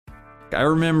I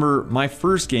remember my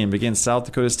first game against South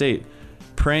Dakota State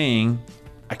praying,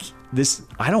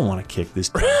 I don't want to kick this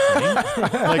thing.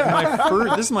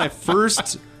 Like this is my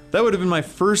first, that would have been my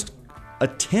first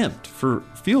attempt for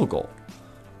field goal.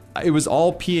 It was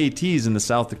all PATs in the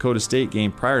South Dakota State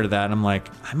game prior to that, and I'm like,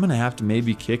 I'm going to have to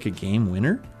maybe kick a game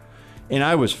winner? And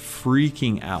I was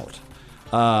freaking out.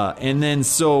 And then,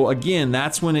 so again,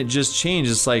 that's when it just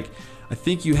changed. It's like, I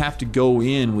think you have to go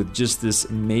in with just this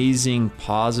amazing,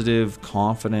 positive,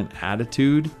 confident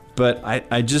attitude. But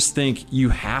I just think you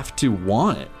have to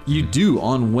want it. You do.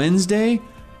 On Wednesday,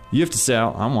 you have to say,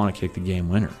 I want to kick the game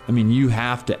winner. I mean, you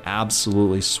have to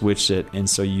absolutely switch it. And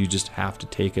so you just have to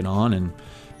take it on and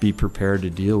be prepared to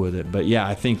deal with it. But yeah,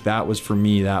 I think that was, for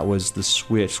me, that was the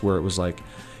switch where it was like,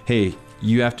 hey,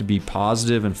 you have to be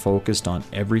positive and focused on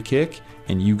every kick,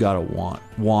 and you got to want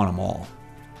them all.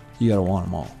 You got to want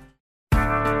them all.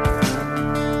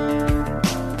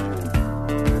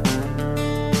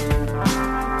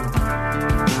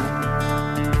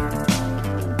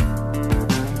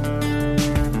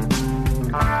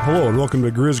 Hello and welcome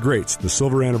to Grizz Greats, the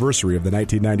silver anniversary of the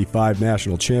 1995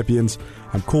 national champions.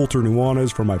 I'm Colter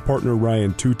Nuanez from my partner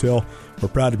Ryan Tutel. We're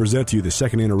proud to present to you the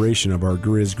second iteration of our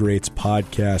Grizz Greats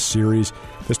podcast series.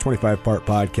 This 25-part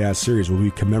podcast series will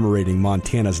be commemorating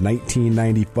Montana's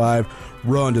 1995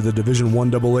 run to the Division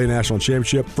I AA National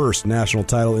Championship, first national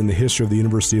title in the history of the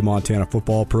University of Montana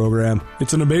football program.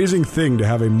 It's an amazing thing to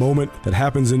have a moment that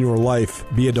happens in your life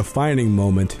be a defining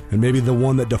moment, and maybe the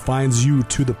one that defines you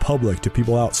to the public, to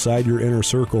people outside your inner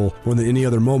circle, more than any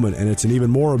other moment. And it's an even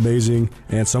more amazing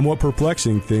and somewhat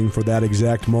perplexing thing for that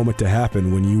exact moment to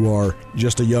happen when you are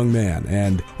just a young man.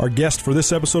 And our guest for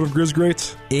this episode of Grizz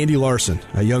Greats, Andy Larson,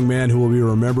 a young man who will be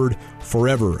remembered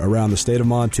forever around the state of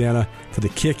Montana for the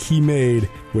kick he made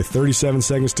with 37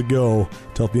 seconds to go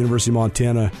to help the University of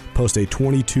Montana post a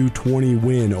 22-20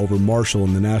 win over Marshall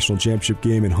in the national championship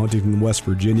game in Huntington, West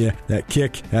Virginia. That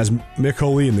kick, as Mick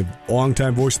Holeen, the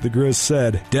longtime voice of the Grizz,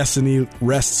 said, destiny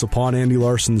rests upon Andy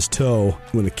Larson's toe.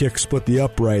 When the kick split the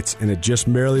uprights and it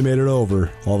just barely made it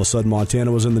over, all of a sudden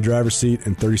Montana was in the driver's seat,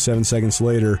 and 37 seconds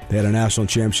later they had a national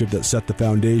championship that set the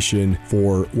foundation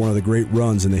for one of the great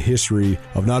runs in the history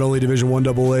of not only Division I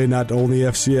AA, not only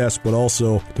FCS, but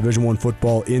also Division I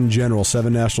football in general.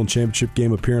 7 national championship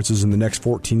game appearances in the next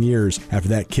 14 years after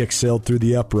that kick sailed through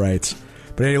the uprights.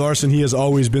 But Andy Larson, he has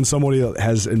always been somebody that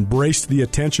has embraced the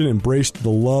attention, embraced the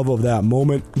love of that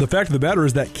moment. The fact of the matter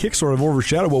is that kick sort of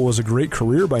overshadowed what was a great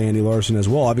career by Andy Larson as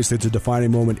well. Obviously, it's a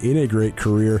defining moment in a great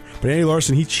career. But Andy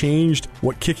Larson, he changed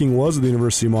what kicking was at the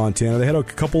University of Montana. They had a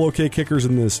couple okay kickers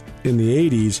in the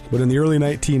 80s, but in the early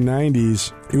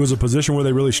 1990s, it was a position where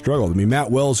they really struggled. I mean, Matt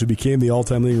Wells, who became the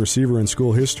all-time leading receiver in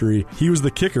school history, he was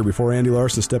the kicker before Andy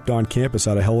Larson stepped on campus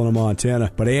out of Helena,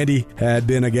 Montana. But Andy had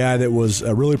been a guy that was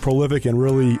a really prolific and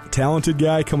really talented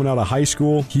guy coming out of high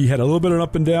school. He had a little bit of an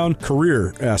up-and-down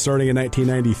career starting in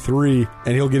 1993,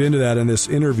 and he'll get into that in this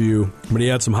interview. But he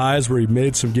had some highs where he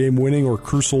made some game-winning or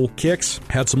crucial kicks,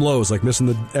 had some lows, like missing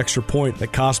the extra point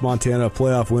that cost Montana a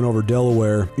playoff win over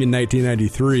Delaware in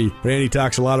 1993. But Andy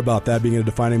talks a lot about that being a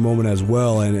defining moment as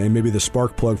well, and maybe the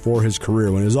spark plug for his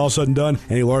career. When it was all said and done,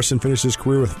 Andy Larson finished his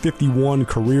career with 51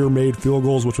 career-made field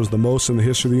goals, which was the most in the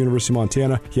history of the University of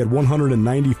Montana. He had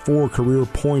 194 career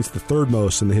points, the third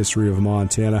most in the history of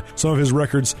Montana. Some of his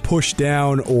records pushed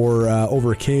down or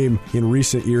overcame in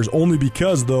recent years, only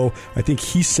because, though, I think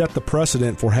he set the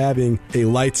precedent for having a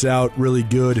lights-out, really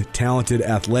good, talented,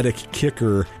 athletic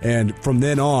kicker. And from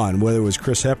then on, whether it was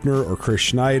Chris Hepner or Chris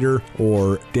Schneider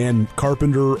or Dan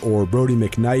Carpenter or Brody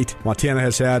McKnight, Montana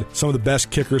has had some of the best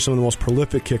kickers, some of the most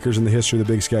prolific kickers in the history of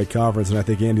the Big Sky Conference, and I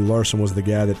think Andy Larson was the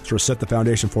guy that sort of set the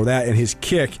foundation for that, and his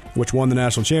kick, which won the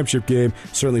national championship game,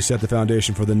 certainly set the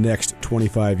foundation for the next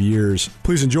 25 years.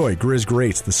 Please enjoy Grizz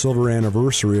Greats, the silver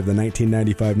anniversary of the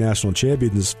 1995 national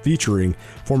champions, featuring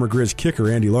former Grizz kicker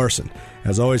Andy Larson.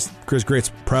 As always, Grizz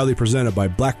Greats proudly presented by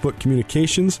Blackfoot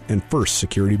Communications and First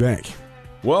Security Bank.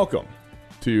 Welcome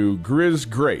to Grizz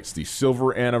Greats, the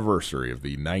silver anniversary of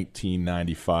the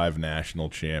 1995 national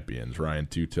champions. Ryan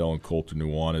Tutel and Colter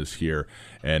Nuanez here,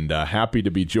 and happy to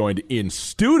be joined in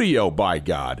studio, by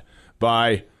God,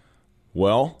 by,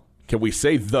 well, can we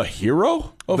say the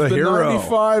hero of the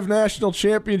 95 national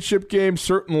championship game?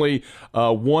 Certainly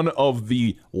one of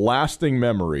the lasting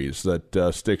memories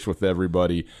that sticks with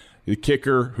everybody. The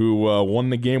kicker who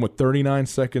won the game with 39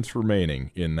 seconds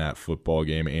remaining in that football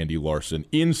game, Andy Larson,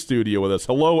 in studio with us.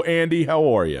 Hello, Andy.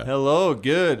 How are you? Hello.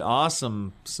 Good.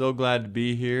 Awesome. So glad to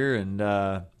be here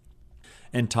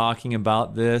and talking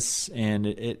about this. And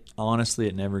it honestly,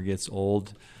 it never gets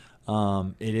old.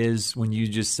 It is, when you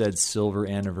just said silver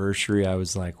anniversary, I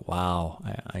was like, wow,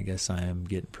 I guess I am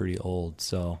getting pretty old.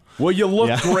 So, well, you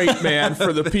look great, man,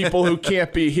 for the people who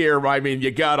can't be here. I mean,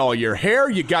 you got all your hair,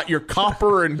 you got your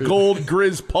copper and gold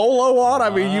Grizz polo on. I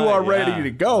mean, you are ready to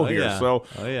go here. Yeah. So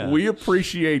we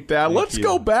appreciate that. Let's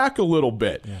go back a little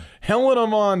bit. Yeah. Helena,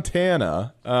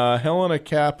 Montana, Helena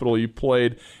Capital, you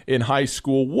played in high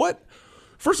school.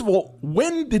 First of all,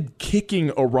 when did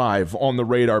kicking arrive on the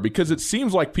radar? Because it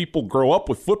seems like people grow up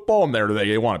with football and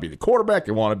they want to be the quarterback,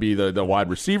 they want to be the wide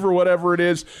receiver, whatever it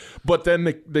is. But then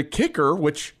the kicker,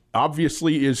 which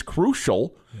obviously is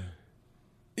crucial,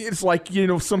 it's like,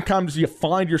 sometimes you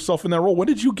find yourself in that role. When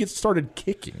did you get started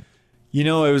kicking?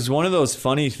 It was one of those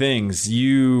funny things.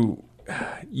 You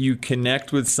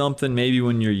connect with something maybe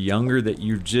when you're younger that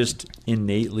you're just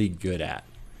innately good at.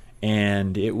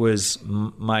 And it was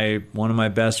one of my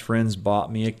best friends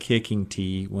bought me a kicking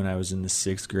tee when I was in the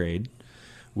 6th grade.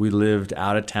 We lived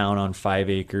out of town on 5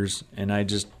 acres, and I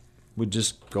would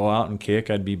just go out and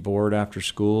kick. I'd be bored after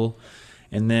school.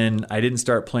 And then I didn't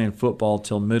start playing football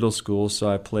till middle school, so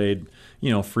I played,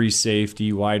 free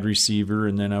safety, wide receiver,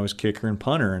 and then I was kicker and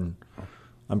punter. And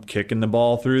I'm kicking the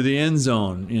ball through the end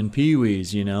zone in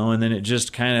Pee-wees, and then it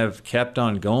just kind of kept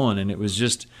on going, and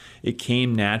it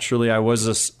came naturally. I was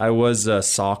a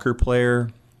soccer player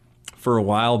for a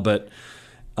while, but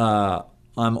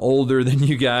I'm older than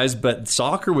you guys, but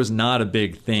soccer was not a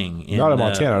big thing. Not in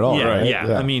Montana at all, right?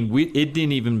 Yeah. I mean, it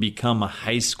didn't even become a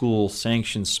high school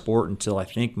sanctioned sport until I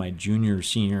think my junior or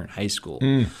senior in high school.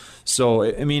 So,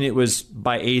 I mean, it was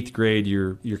by 8th grade,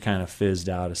 you're kind of fizzed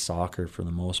out of soccer for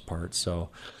the most part. So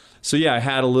yeah, I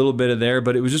had a little bit of there,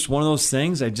 but it was just one of those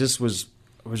things I just was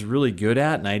really good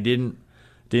at, and I didn't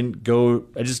go.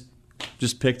 I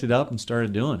just picked it up and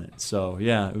started doing it. So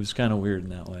yeah, it was kind of weird in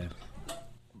that way.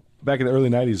 Back in the early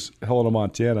 90s, Helena,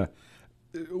 Montana,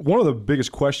 one of the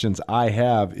biggest questions I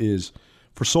have is,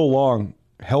 for so long,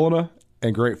 Helena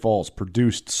and Great Falls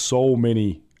produced so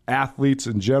many athletes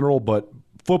in general, but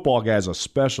football guys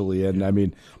especially. And, I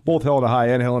mean, both Helena High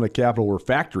and Helena Capital were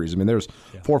factories. I mean, there's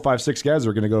 4, 5, 6 guys that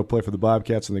are going to go play for the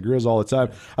Bobcats and the Grizz all the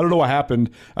time. I don't know what happened.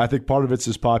 I think part of it's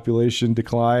this population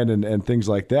decline and things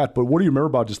like that. But what do you remember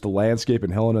about just the landscape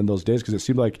in Helena in those days? Because it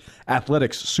seemed like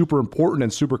athletics super important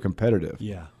and super competitive.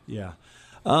 Yeah.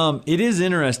 It is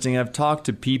interesting. I've talked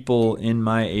to people in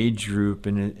my age group,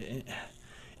 and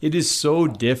it is so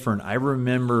different. I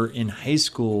remember in high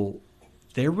school,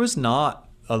 there was not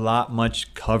a lot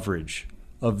much coverage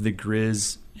of the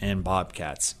Grizz and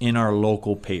Bobcats in our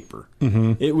local paper.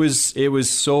 Mm-hmm. It was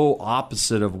so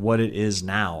opposite of what it is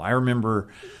now. I remember,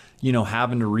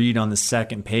 having to read on the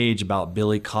second page about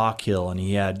Billy Cockhill, and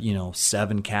he had,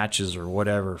 7 catches or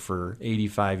whatever for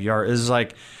 85 yards. It was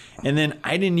like, and then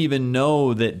I didn't even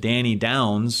know that Danny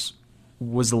Downs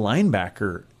was a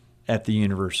linebacker at the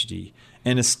university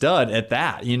and a stud at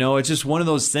that. It's just one of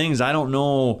those things. I don't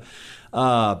know.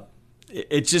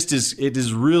 It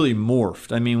is really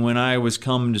morphed. I mean, when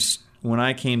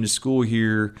I came to school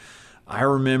here, I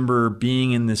remember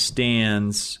being in the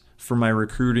stands for my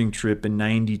recruiting trip in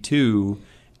 '92,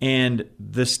 and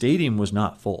the stadium was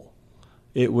not full.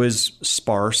 It was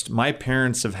sparse. My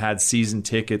parents have had season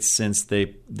tickets since they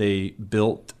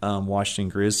built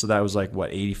Washington Grizz, so that was like,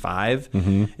 85?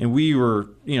 Mm-hmm. And we were,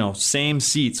 same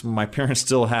seats my parents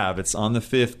still have. It's on the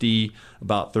 50,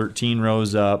 about 13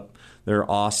 rows up. They're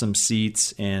awesome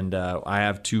seats, and I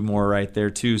have 2 more right there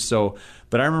too. So,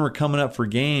 but I remember coming up for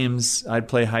games. I'd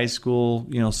play high school,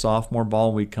 sophomore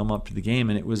ball. We'd come up to the game,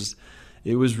 and it was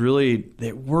really,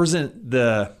 it wasn't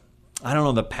the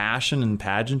passion and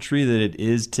pageantry that it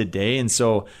is today. And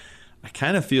so I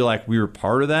kind of feel like we were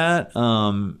part of that.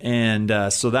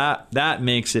 So that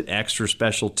makes it extra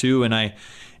special too. And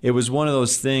it was one of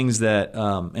those things that,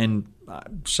 and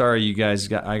sorry, you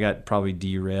guys, I got probably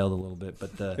derailed a little bit,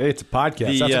 but hey, it's a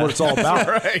podcast. That's what it's all about.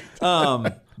 Right.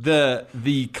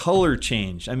 The color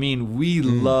change. I mean, we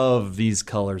love these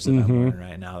colors that I'm wearing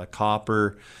right now, the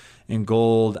copper and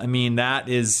gold. I mean,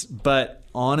 but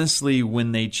honestly,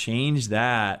 when they changed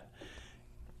that,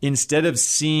 instead of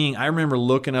seeing, I remember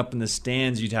looking up in the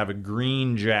stands, you'd have a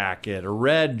green jacket, a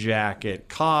red jacket,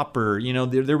 copper,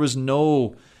 there was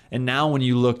no, and now when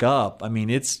you look up, I mean,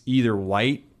 it's either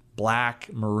white, black,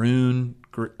 maroon,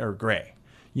 or gray.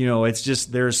 It's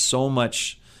just, there's so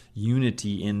much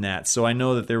unity in that. So I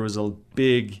know that there was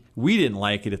we didn't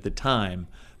like it at the time,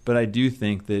 but I do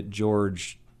think that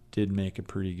George did make a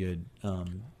pretty good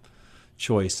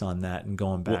choice on that and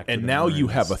going back. And now you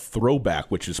have a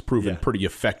throwback, which has proven pretty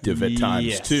effective at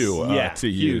times too, to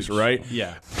use, right?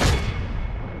 Yeah.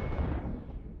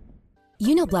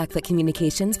 You know Blackfoot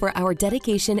Communications for our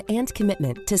dedication and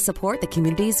commitment to support the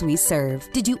communities we serve.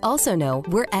 Did you also know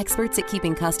we're experts at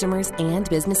keeping customers and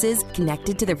businesses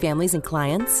connected to their families and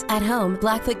clients? At home,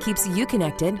 Blackfoot keeps you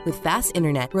connected with fast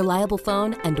internet, reliable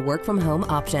phone, and work-from-home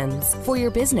options. For your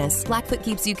business, Blackfoot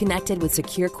keeps you connected with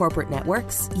secure corporate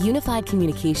networks, unified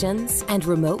communications, and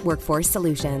remote workforce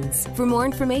solutions. For more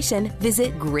information,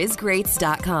 visit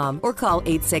grizzgreats.com or call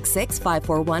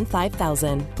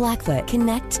 866-541-5000. Blackfoot,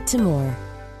 connect to more.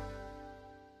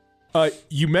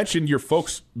 You mentioned your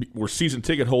folks were season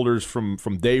ticket holders from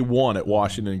day one at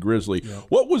Washington Grizzly. Yep.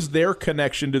 What was their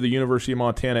connection to the University of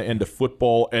Montana and to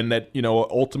football, and that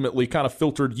ultimately kind of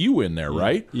filtered you in there,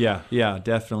 right? Yeah,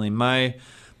 definitely. My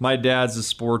dad's a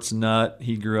sports nut.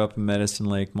 He grew up in Medicine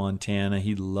Lake, Montana.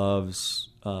 He loves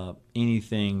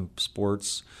anything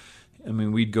sports. I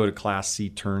mean, we'd go to Class C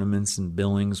tournaments in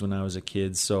Billings when I was a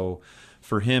kid. So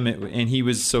for him, he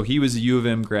was a U of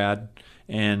M grad.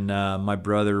 And my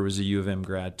brother was a U of M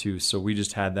grad too, so we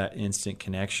just had that instant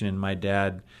connection. And my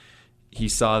dad, he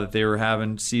saw that they were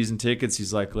having season tickets.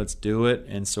 He's like, "Let's do it."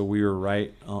 And so we were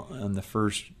right on the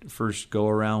first go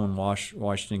around when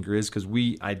Washington Grizz, because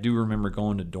I do remember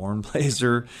going to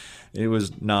Dornblazer. It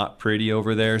was not pretty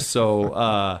over there.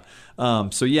 So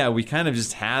yeah, we kind of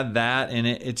just had that, and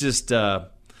it just So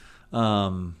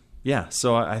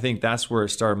I think that's where it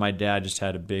started. My dad just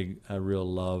had a real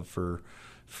love for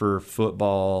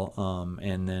football,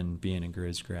 and then being a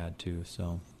Grizz grad too.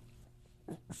 So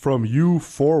from you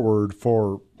forward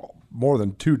for more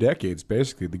than 2 decades,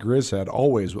 basically, the Grizz had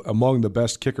always among the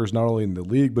best kickers, not only in the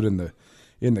league but in the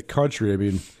country. I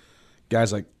mean,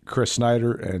 guys like Chris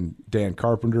Snyder and Dan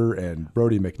Carpenter and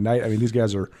Brody McKnight. I mean, these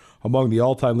guys are among the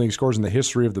all-time leading scorers in the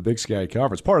history of the Big Sky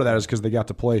Conference. Part of that is because they got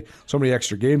to play so many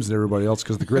extra games than everybody else,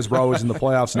 because the Grizz were always in the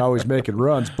playoffs and always making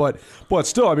runs. But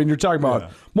still, I mean, you're talking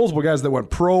about multiple guys that went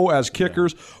pro as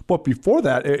kickers. Yeah. But before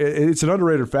that, it's an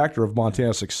underrated factor of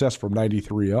Montana's success from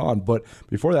 93 on. But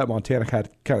before that, Montana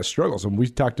had kind of struggles. And we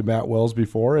talked to Matt Wells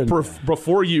before. And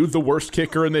before you, the worst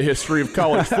kicker in the history of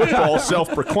college football,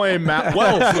 self-proclaimed Matt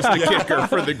Wells was the kicker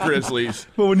for the Grizzlies.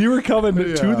 But when you were coming to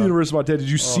the University of Montana, did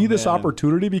you see this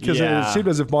opportunity? Because it seemed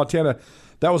as if Montana,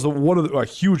 that was a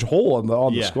huge hole on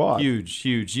the squad. Huge.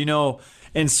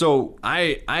 And so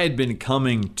I had been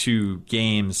coming to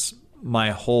games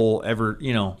my whole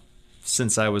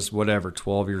since I was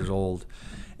 12 years old.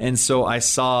 And so I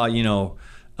saw,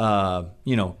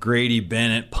 Grady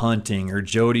Bennett punting, or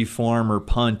Jody Farmer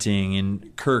punting,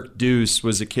 and Kirk Deuce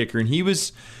was a kicker, and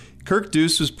Kirk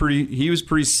Deuce was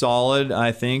pretty solid,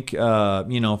 I think,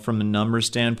 from a numbers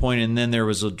standpoint. And then there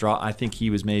was a draw. I think he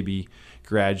was maybe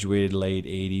graduated late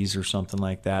 80s or something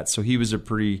like that. So he was a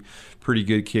pretty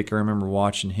good kicker. I remember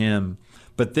watching him.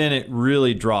 But then it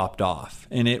really dropped off,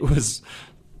 and it was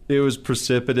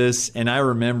precipitous. And I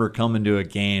remember coming to a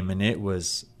game, and it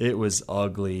was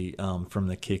ugly from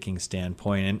the kicking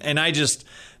standpoint. And I just,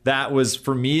 that was,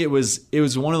 for me, it was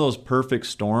one of those perfect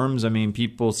storms. I mean,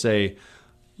 people say,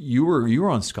 you were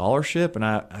on scholarship, and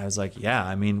I was like, yeah.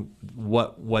 I mean,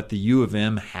 what the U of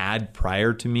M had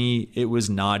prior to me, it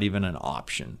was not even an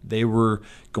option. They were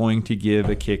going to give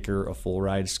a kicker a full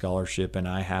ride scholarship, and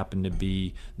I happened to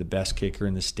be the best kicker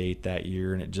in the state that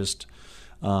year, and it just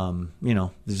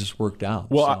it just worked out.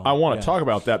 Well, so, I want to talk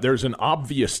about that. There's an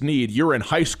obvious need. You're in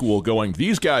high school going,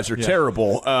 these guys are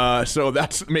terrible. So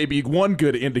that's maybe one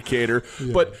good indicator.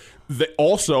 Yeah. But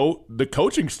also, the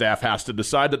coaching staff has to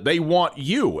decide that they want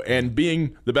you, and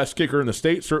being the best kicker in the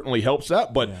state certainly helps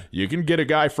that, but you can get a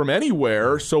guy from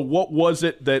anywhere. So what was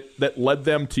it that led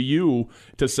them to you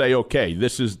to say, okay,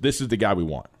 this is the guy we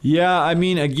want? Yeah, I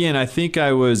mean, again, I think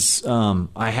I was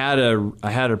I had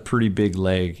a pretty big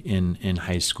leg in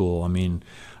high school. I mean,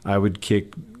 I would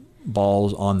kick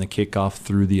balls on the kickoff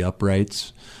through the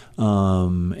uprights.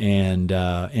 And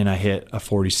I hit a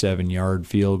 47-yard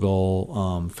field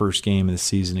goal first game of the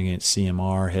season against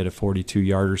CMR, hit a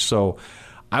 42-yarder. So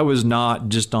I was not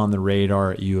just on the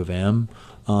radar at U of M.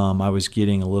 I was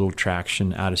getting a little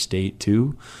traction out of state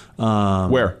too.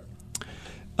 Where?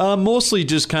 Mostly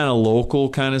just kind of local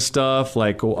kind of stuff,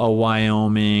 like a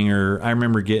Wyoming, or I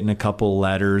remember getting a couple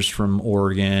letters from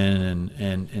Oregon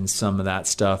and some of that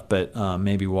stuff, but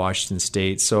maybe Washington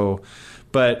State.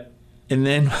 And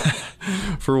then,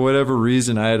 for whatever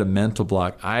reason, I had a mental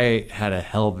block. I had a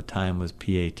hell of a time with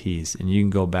PATs, and you can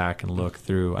go back and look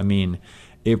through. I mean,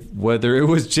 whether it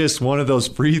was just one of those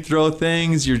free throw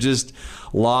things, you're just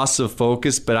loss of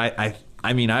focus. But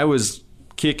I mean, I was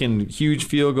kicking huge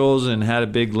field goals and had a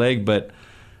big leg, but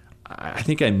I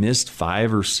think I missed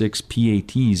 5 or 6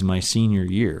 PATs my senior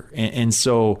year. And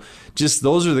so just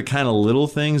those are the kind of little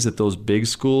things at those big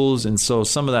schools. And so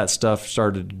some of that stuff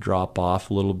started to drop off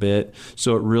a little bit.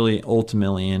 So it really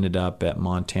ultimately ended up at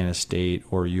Montana State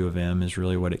or U of M is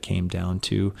really what it came down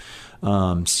to.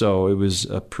 So it was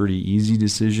a pretty easy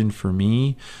decision for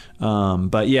me.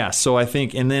 But yeah, so I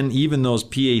think, and then even those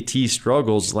PAT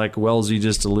struggles, like Wellesley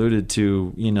just alluded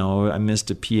to, you know, I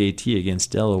missed a PAT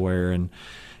against Delaware, and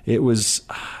it was,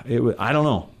 I don't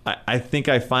know. I think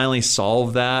I finally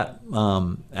solved that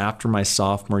after my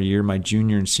sophomore year. My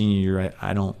junior and senior year,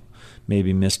 I don't,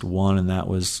 maybe missed one, and that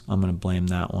was, I'm going to blame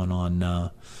that one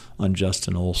on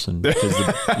Justin Olson. Because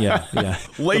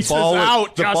Laces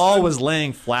out, the ball was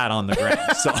laying flat on the ground.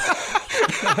 So.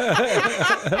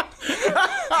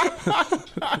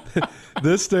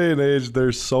 This day and age,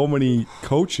 there's so many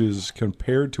coaches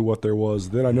compared to what there was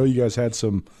then. I know you guys had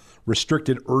some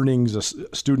restricted earnings,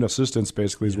 student assistants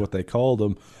basically is what they called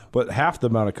them, but half the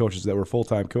amount of coaches that were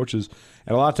full-time coaches,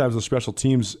 and a lot of times the special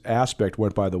teams aspect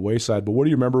went by the wayside. But what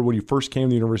do you remember when you first came to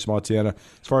the University of Montana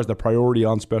as far as the priority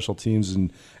on special teams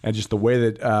and just the way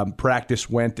that practice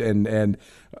went, and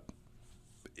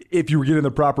if you were getting the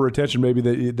proper attention maybe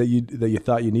that you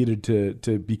thought you needed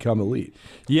to become elite?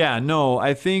 Yeah, no,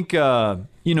 I think that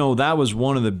was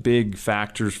one of the big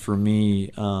factors for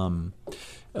me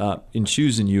in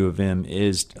choosing U of M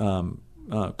is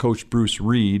Coach Bruce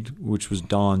Reed, which was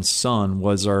Don's son,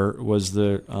 was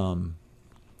the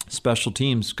special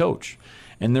teams coach.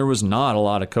 And there was not a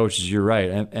lot of coaches, you're right.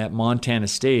 At Montana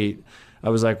State, I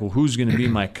was like, well, who's going to be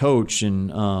my coach? And,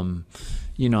 I'm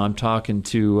talking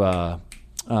to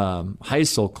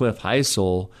Cliff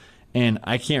Heisel, and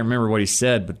I can't remember what he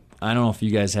said, but I don't know if you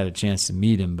guys had a chance to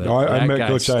meet him, but that guy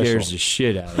Coach scares Heisel. The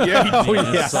shit out of me.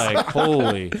 It's like,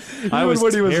 holy. I was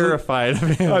terrified of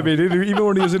him. I mean, even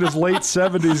when he was in his late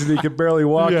 70s and he could barely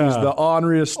walk, he's the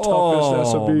orneriest,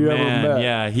 toughest SOB you ever met.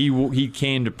 Yeah, he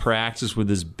came to practice with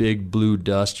his big blue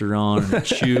duster on and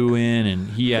chewing, and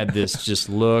he had this just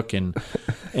look, and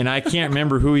I can't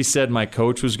remember who he said my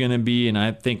coach was going to be, and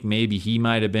I think maybe he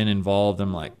might have been involved.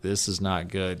 I'm like, this is not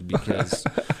good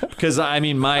because I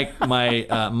mean,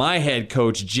 my head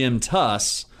coach, Jim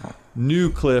Tuss, knew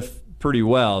Cliff pretty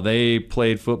well. They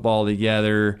played football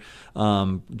together.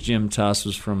 Jim Tuss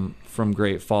was from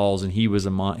Great Falls, and he was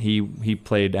he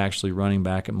played actually running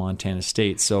back at Montana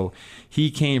State. So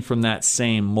he came from that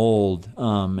same mold.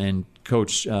 And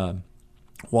Coach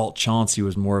Walt Chauncey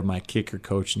was more of my kicker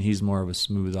coach, and he's more of a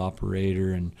smooth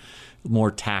operator and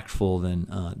more tactful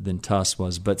than Tuss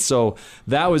was. But so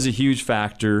that was a huge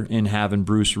factor in having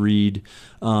Bruce Reed,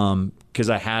 because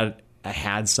I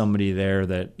had somebody there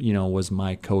that was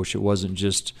my coach. It wasn't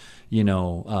just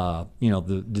the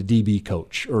DB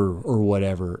coach or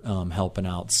whatever helping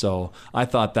out. So I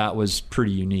thought that was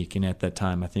pretty unique, and at that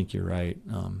time, I think you're right,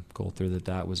 Coulter,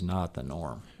 that was not the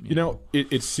norm.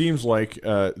 It seems like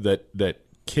that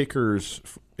kickers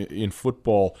in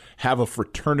football have a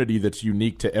fraternity that's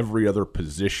unique to every other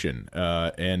position,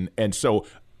 and so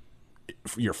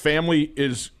your family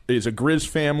is a Grizz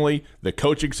family. The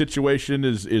coaching situation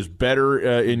is better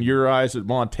in your eyes at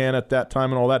Montana at that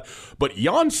time and all that. But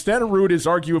Jan Stenerud is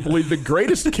arguably the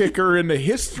greatest kicker in the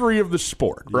history of the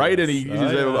sport, right? Yes. And he's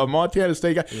a Montana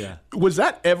State guy. Yeah. Was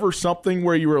that ever something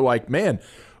where you were like, man,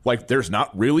 like there's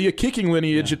not really a kicking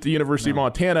lineage at the University of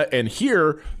Montana, and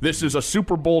here this is a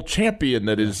Super Bowl champion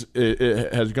that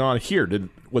has gone here.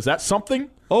 Was that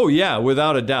something? Oh, yeah,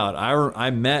 without a doubt.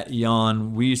 I met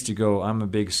Jan. We used to go, I'm a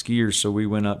big skier, so we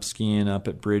went up skiing up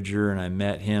at Bridger, and I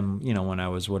met him, when I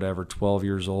was 12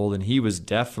 years old, and he was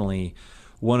definitely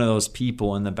one of those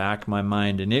people in the back of my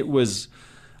mind. And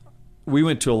we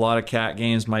went to a lot of Cat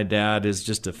games. My dad is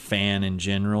just a fan in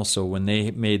general, so when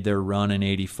they made their run in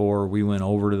 '84, we went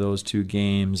over to those 2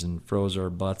 games and froze our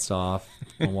butts off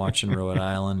watching Rhode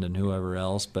Island and whoever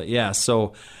else. But yeah,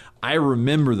 so I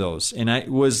remember those, and it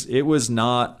was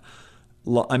not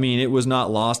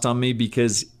lost on me,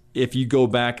 because if you go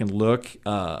back and look,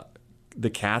 the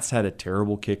Cats had a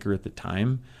terrible kicker at the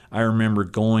time. I remember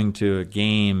going to a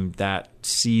game that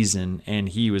season, and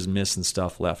he was missing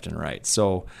stuff left and right.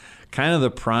 So kind of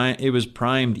it was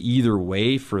primed either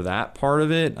way for that part of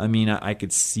it. I mean, I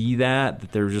could see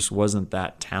that there just wasn't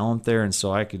that talent there, and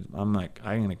so I'm like,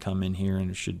 I'm going to come in here and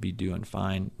it should be doing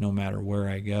fine no matter where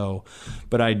I go.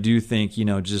 But I do think,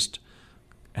 just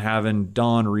having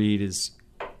Don Reed is,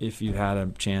 if you had a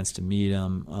chance to meet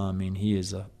him, I mean, he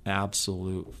is an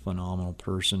absolute phenomenal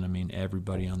person. I mean,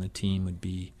 everybody on the team would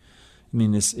be,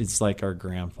 it's like our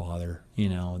grandfather,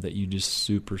 that you just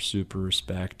super, super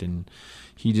respect. And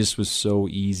he just was so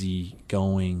easy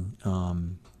going.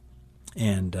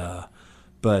 So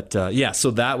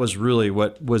that was really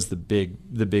what was the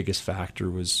biggest factor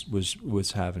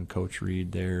was having Coach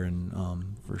Reed there,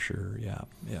 and for sure, yeah.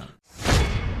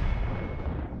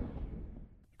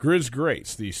 Grizz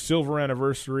Greats, the silver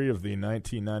anniversary of the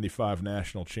 1995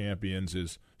 national champions,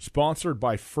 is sponsored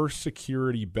by First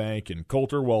Security Bank in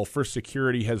Coulter. While First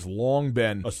Security has long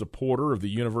been a supporter of the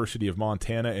University of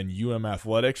Montana and UM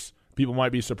athletics, people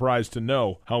might be surprised to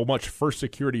know how much First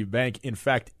Security Bank, in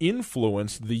fact,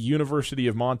 influenced the University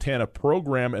of Montana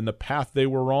program and the path they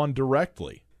were on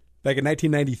directly. Back in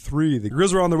 1993, the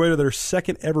Grizz were on their way to their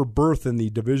second ever berth in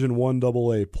the Division I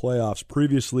AA playoffs.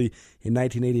 Previously, in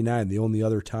 1989, the only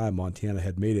other time Montana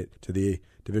had made it to the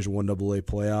Division I AA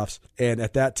playoffs. And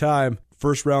at that time,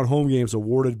 first-round home games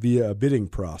awarded via a bidding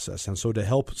process. And so to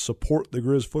help support the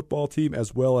Grizz football team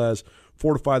as well as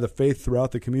fortify the faith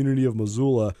throughout the community of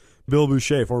Missoula, Bill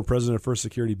Boucher, former president of First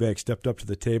Security Bank, stepped up to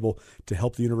the table to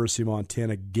help the University of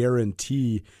Montana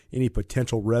guarantee any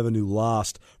potential revenue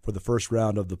lost for the first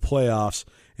round of the playoffs.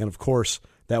 And, of course,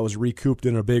 that was recouped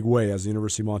in a big way as the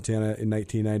University of Montana in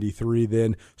 1993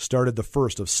 then started the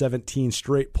first of 17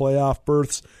 straight playoff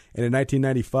berths. And in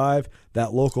 1995,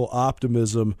 that local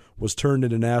optimism was turned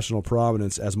into national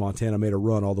prominence as Montana made a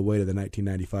run all the way to the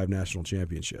 1995 national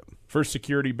championship. First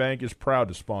Security Bank is proud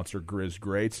to sponsor Grizz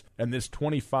Greats, and this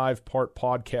 25-part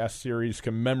podcast series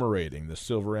commemorating the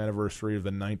silver anniversary of the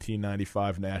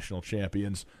 1995 national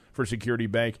champions. First Security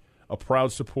Bank, a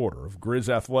proud supporter of Grizz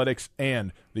athletics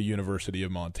and the University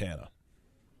of Montana.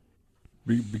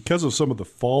 Because of some of the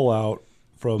fallout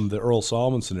from the Earl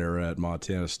Salmonson era at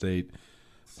Montana State,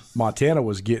 Montana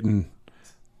was getting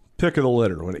pick of the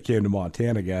litter when it came to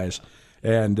Montana guys.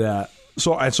 And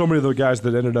so many of the guys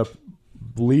that ended up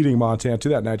leading Montana to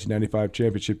that 1995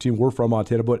 championship team were from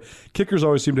Montana, but kickers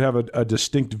always seem to have a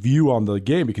distinct view on the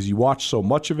game because you watch so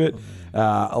much of it.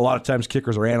 A lot of times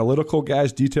kickers are analytical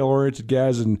guys, detail-oriented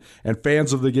guys, and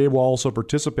fans of the game while also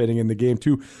participating in the game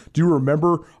too. Do you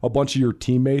remember a bunch of your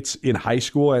teammates in high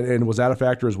school, and was that a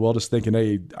factor as well, just thinking,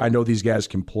 hey, I know these guys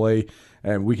can play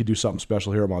and we could do something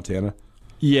special here at Montana?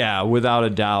 Yeah, without a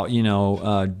doubt.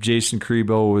 Jason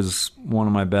Crebo was one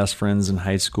of my best friends in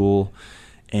high school.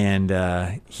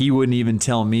 And he wouldn't even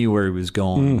tell me where he was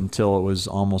going until it was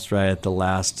almost right at the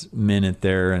last minute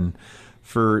there. And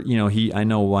I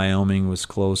know Wyoming was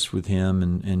close with him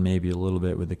and maybe a little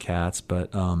bit with the Cats.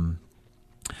 But,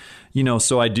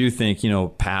 so I do think,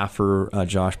 Paffer,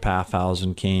 Josh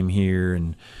Paffhausen came here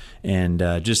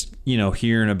and just,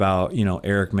 hearing about,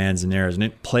 Eric Manzanares, and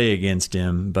didn't play against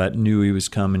him, but knew he was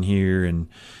coming here. And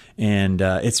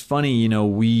it's funny,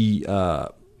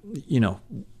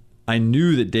 I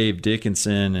knew that Dave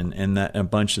Dickinson and that a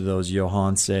bunch of those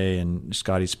Johanse and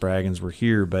Scotty Spraggins were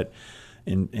here, but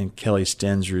and Kelly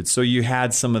Stensrud. So you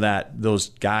had some of those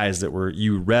guys that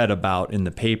you read about in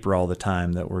the paper all the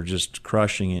time that were just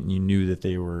crushing it, and you knew that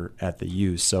they were at the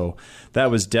U. So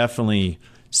that was definitely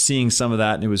seeing some of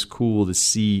that, and it was cool to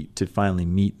finally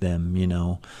meet them,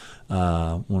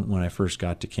 when I first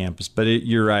got to campus. But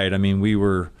you're right. I mean, we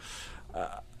were.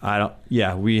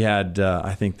 We had.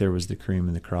 I think there was the cream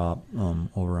of the crop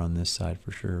over on this side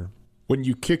for sure. When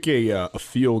you kick a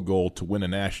field goal to win a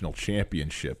national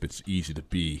championship, it's easy to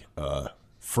be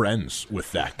friends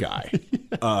with that guy.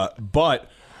 But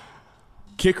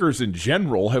kickers in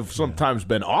general have sometimes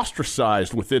been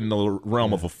ostracized within the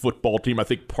realm of a football team. I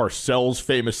think Parcells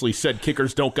famously said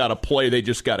kickers don't got to play, they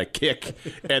just got to kick,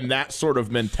 and that sort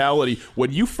of mentality.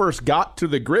 When you first got to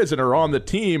the Grizz and are on the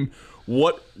team,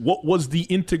 what was the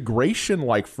integration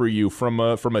like for you from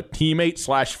a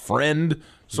teammate / friend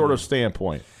sort of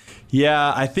standpoint?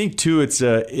 Yeah, I think too it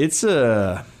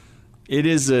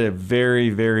is a very,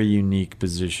 very unique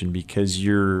position because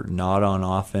you're not on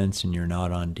offense and you're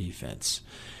not on defense.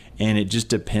 And it just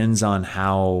depends on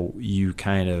how you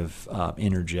kind of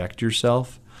interject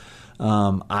yourself.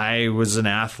 I was an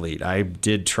athlete. I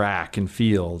did track and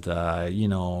field, I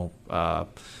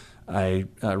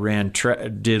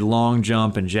did long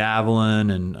jump and javelin,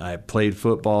 and I played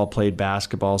football, played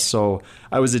basketball. So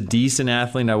I was a decent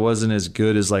athlete. I wasn't as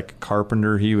good as like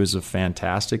Carpenter. He was a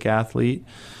fantastic athlete.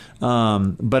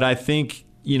 But I think,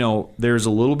 there's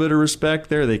a little bit of respect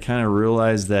there. They kind of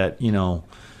realize that,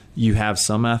 you have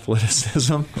some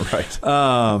athleticism. Right.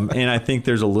 And I think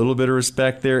there's a little bit of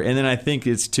respect there. And then I think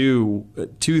it's two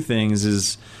things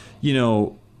is,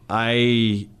 I'm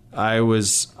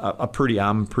a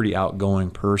pretty outgoing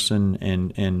person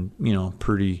and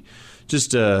pretty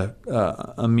just a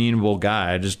amenable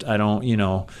guy. I don't,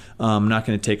 I'm not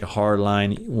going to take a hard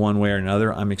line one way or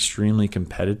another. I'm extremely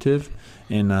competitive,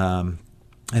 and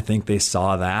I think they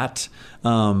saw that.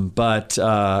 But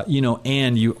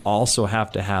and you also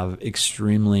have to have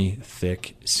extremely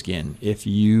thick skin. If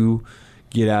you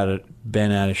get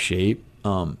bent out of shape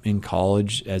in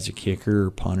college as a kicker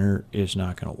or punter, it's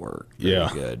not going to work very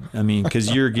good. I mean,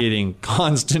 because you're getting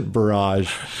constant barrage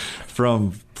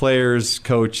from players,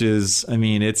 coaches. I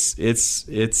mean,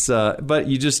 but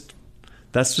you just,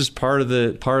 that's just part of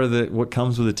the what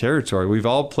comes with the territory. We've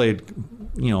all played,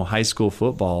 high school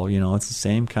football. It's the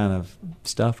same kind of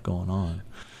stuff going on.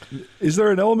 Is there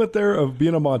an element there of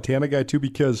being a Montana guy too?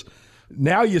 Because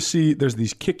now you see there's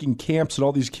these kicking camps and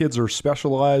all these kids are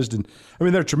specialized, and I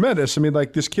mean they're tremendous. I mean,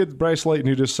 like this kid Bryce Layton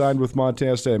who just signed with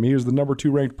Montana State. I mean, he was the number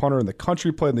 2 ranked punter in the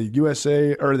country, playing the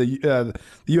USA or the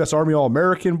U.S. Army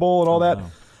All-American Bowl and all that.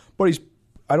 But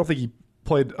I don't think he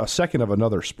played a second of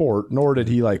another sport, nor did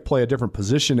he play a different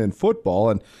position in football.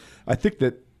 And I think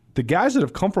that the guys that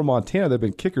have come from Montana, they've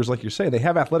been kickers, like you're saying, they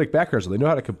have athletic backgrounds, so they know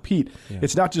how to compete. Yeah.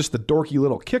 It's not just the dorky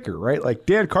little kicker, right? Like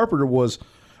Dan Carpenter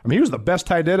he was the best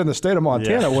tight end in the state of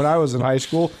Montana when I was in high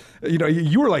school.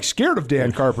 You were scared of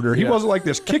Dan Carpenter. He wasn't like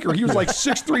this kicker. He was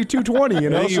 6'3", 220. I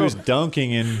think he was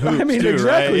dunking in hoops too, exactly.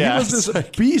 Right? Yeah. He was this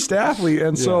beast athlete.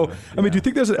 And do you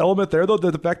think there's an element there, though,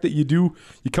 that the fact that you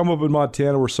come up in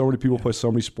Montana where so many people play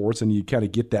so many sports and you kind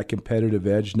of get that competitive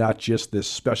edge, not just this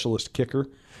specialist kicker?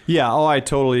 Yeah, I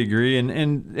totally agree.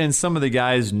 And some of the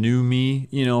guys knew me,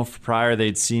 prior.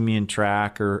 They'd see me in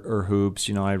track or hoops.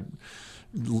 I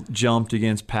jumped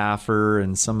against Paffer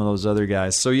and some of those other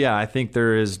guys. So, yeah, I think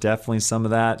there is definitely some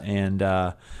of that. And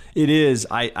it is.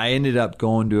 I ended up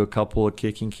going to a couple of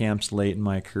kicking camps late in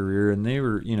my career, and they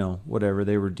were,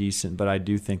 they were decent. But I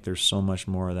do think there's so much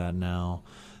more of that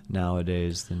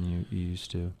nowadays than you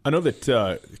used to. I know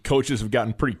that coaches have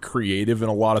gotten pretty creative in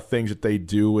a lot of things that they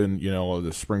do in,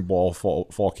 the spring ball,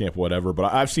 fall camp, whatever.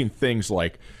 But I've seen things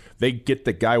like they get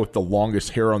the guy with the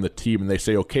longest hair on the team and they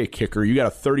say, okay, kicker, you got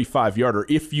a 35-yarder.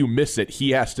 If you miss it,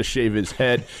 he has to shave his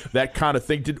head, that kind of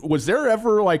thing. Was there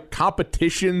ever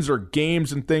competitions or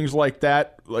games and things like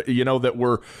that, that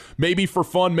were maybe for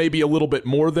fun, maybe a little bit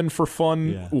more than for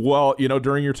fun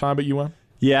during your time at UM?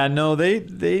 Yeah, no,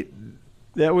 that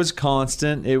was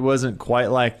constant. It wasn't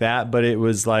quite like that, but it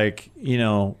was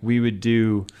we would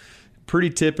do – pretty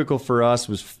typical for us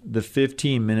was the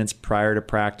 15 minutes prior to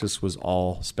practice was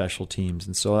all special teams.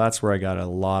 And so that's where I got a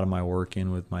lot of my work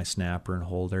in with my snapper and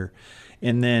holder.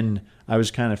 And then I was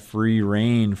kind of free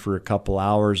reign for a couple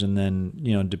hours. And then,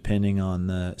 depending on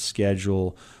the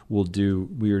schedule,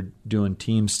 we were doing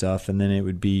team stuff. And then it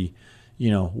would be,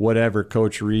 whatever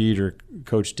Coach Reed or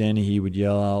Coach Denny, he would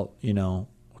yell out,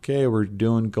 okay, we're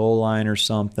doing goal line or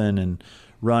something. And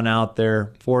run out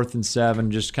there, 4th and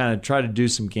 7, just kind of try to do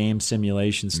some game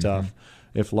simulation stuff.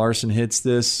 Mm-hmm. If Larson hits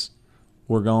this,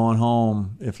 we're going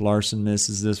home. If Larson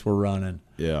misses this, we're running.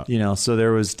 Yeah. So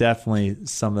there was definitely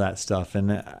some of that stuff,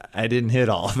 and I didn't hit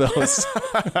all of those.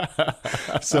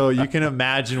 So you can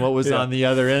imagine what was on the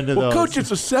other end of those. Coach,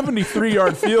 it's a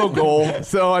 73-yard field goal,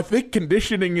 so I think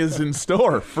conditioning is in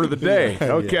store for the day.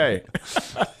 Okay.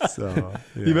 So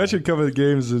you mentioned coming to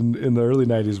games in the early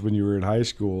 90s when you were in high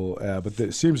school, but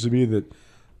it seems to me that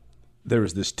there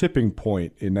was this tipping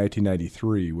point in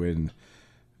 1993 when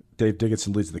Dave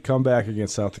Dickinson leads the comeback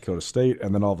against South Dakota State,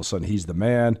 and then all of a sudden he's the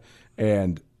man,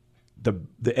 and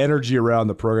the energy around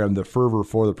the program, the fervor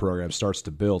for the program starts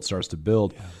to build.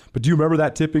 Yeah. But do you remember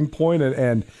that tipping point,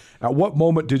 and at what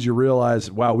moment did you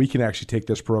realize, wow, we can actually take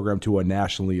this program to a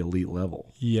nationally elite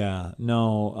level? Yeah,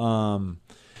 no.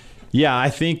 I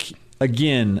think,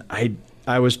 again,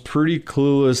 I was pretty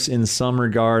clueless in some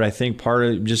regard. I think part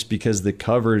of it just because the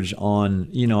coverage on,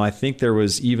 I think there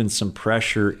was even some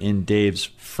pressure in Dave's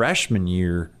freshman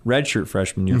year, redshirt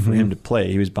freshman year, for him to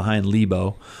play. He was behind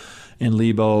Lebo. And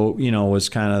Lebo, was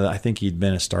kind of, I think he'd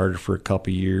been a starter for a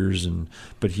couple years,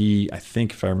 but I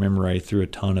think if I remember right, threw a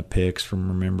ton of picks from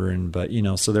remembering. But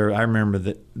so I remember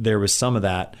that there was some of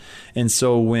that. And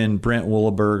so when Brent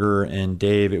Williberger and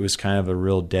Dave, it was kind of a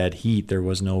real dead heat. There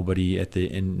was nobody at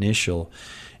the initial,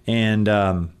 and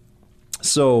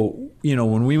so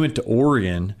when we went to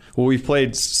Oregon, we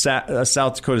played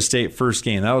South Dakota State first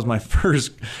game. That was my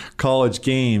first college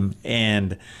game,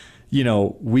 and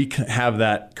we have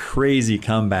that crazy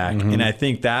comeback. Mm-hmm. And I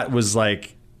think that was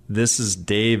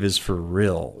Dave is for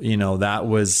real. That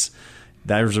was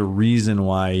a reason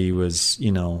why he was,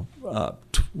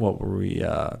 what were we,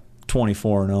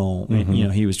 24-0. Mm-hmm.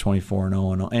 He was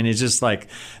 24-0. And it's just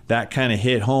that kind of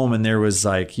hit home. And there was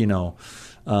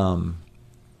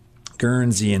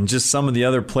Guernsey and just some of the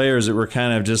other players that were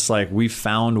kind of just we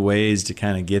found ways to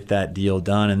kind of get that deal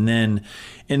done. And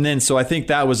then so I think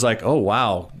that was oh,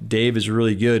 wow, Dave is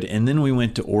really good. And then we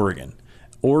went to Oregon.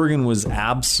 Oregon was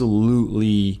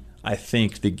absolutely, I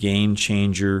think, the game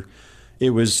changer.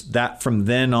 It was that from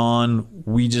then on,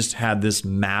 we just had this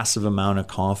massive amount of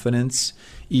confidence.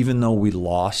 Even though we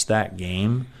lost that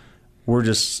game,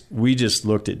 we just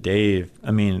looked at Dave. I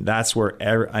mean, that's where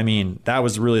that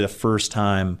was really the first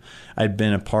time I'd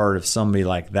been a part of somebody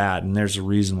like that. And there's a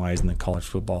reason why he's in the College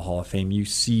Football Hall of Fame. You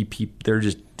see people, they're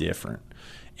just different.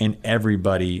 And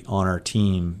everybody on our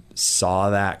team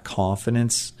saw that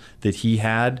confidence that he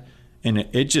had. And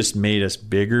it just made us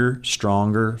bigger,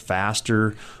 stronger,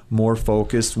 faster, more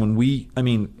focused. We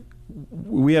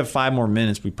have 5 more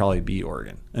minutes, we probably beat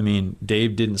Oregon. I mean,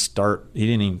 Dave didn't start, he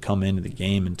didn't even come into the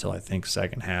game until I think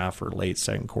second half or late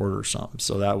second quarter or something.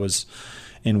 So that was,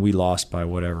 and we lost by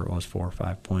whatever it was, 4 or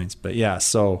 5 points. But yeah,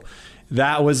 so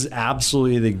that was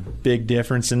absolutely the big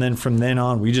difference. And then from then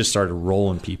on, we just started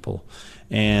rolling people.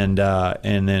 And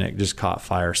then it just caught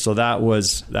fire. So that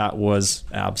was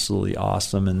absolutely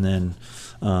awesome. And then,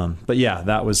 but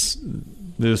yeah, it was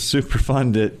super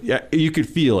fun you could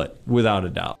feel it without a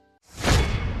doubt.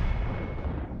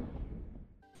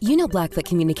 You know Blackfoot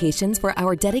Communications for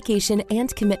our dedication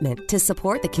and commitment to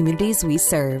support the communities we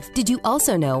serve. Did you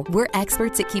also know we're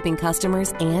experts at keeping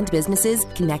customers and businesses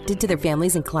connected to their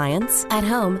families and clients? At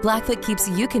home, Blackfoot keeps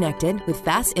you connected with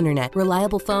fast internet,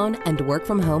 reliable phone, and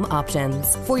work-from-home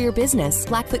options. For your business,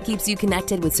 Blackfoot keeps you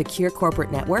connected with secure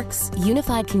corporate networks,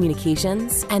 unified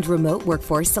communications, and remote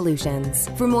workforce solutions.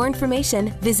 For more information,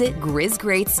 visit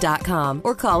grizzgreats.com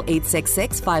or call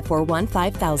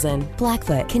 866-541-5000.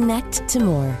 Blackfoot, connect to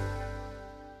more.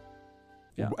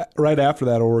 Yeah. Right after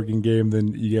that Oregon game, then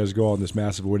you guys go on this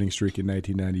massive winning streak in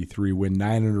 1993, win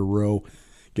 9 in a row,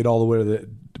 get all the way to the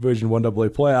Division 1AA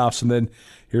playoffs, and then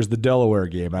here's the Delaware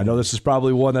game. I know this is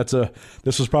probably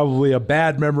this was probably a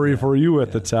bad memory for you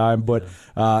at the time, but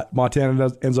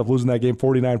Montana ends up losing that game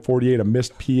 49-48, a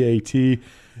missed PAT. Yeah.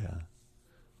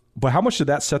 But how much did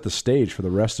that set the stage for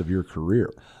the rest of your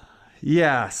career?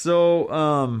 Yeah,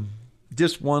 so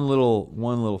just one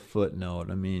little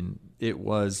footnote. I mean, it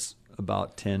was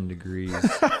about 10 degrees.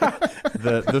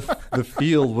 The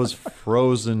field was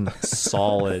frozen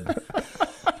solid.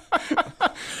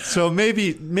 So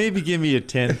maybe give me a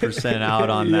 10%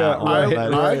 out on that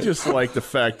one. I just like the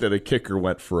fact that a kicker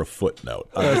went for a footnote.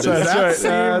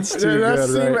 That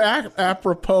seemed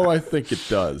apropos. I think it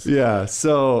does. Yeah.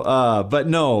 So, but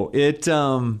no, it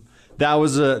that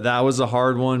was a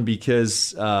hard one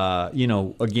because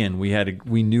again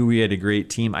we knew we had a great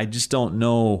team. I just don't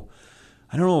know.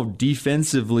 I don't know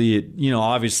defensively.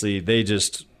 Obviously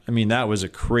that was a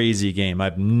crazy game.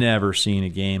 I've never seen a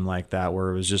game like that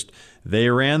where it was just they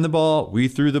ran the ball, we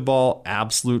threw the ball,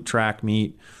 absolute track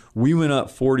meet. We went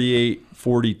up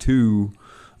 48-42.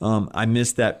 I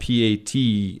missed that PAT,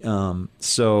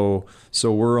 so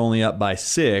we're only up by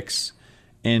 6,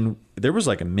 and there was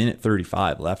like a minute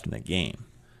 35 left in the game,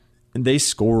 and they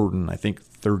scored in I think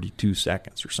 32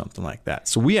 seconds or something like that.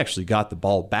 So we actually got the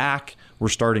ball back. We're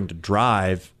starting to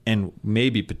drive and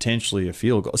maybe potentially a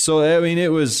field goal. So I mean,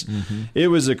 it was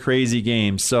a crazy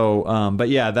game. So, but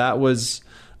yeah, that was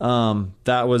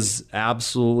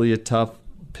absolutely a tough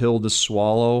pill to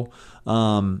swallow.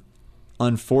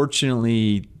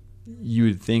 Unfortunately, you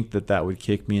would think that would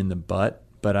kick me in the butt,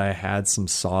 but I had some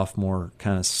sophomore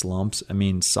kind of slumps. I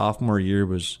mean, sophomore year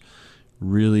was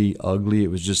really ugly. It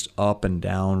was just up and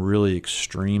down, really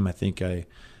extreme. I think I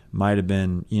might have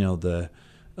been, the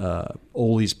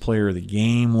Ole's player of the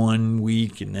game one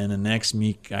week, and then the next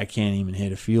week I can't even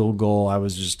hit a field goal. I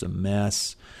was just a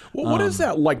mess. Well, what is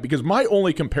that like? Because my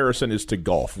only comparison is to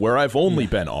golf, where I've only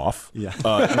been off,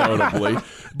 notably.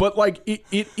 But like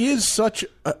it is such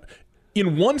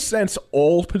in one sense,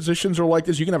 all positions are like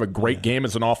this. You can have a great game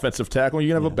as an offensive tackle, you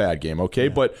can have a bad game, okay?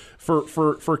 Yeah. But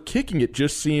for kicking, it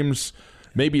just seems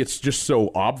maybe it's just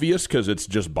so obvious because it's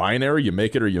just binary. You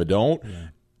make it or you don't. Yeah.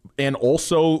 And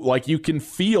also, like, you can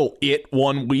feel it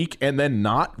one week and then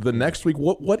not the next week.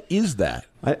 What is that?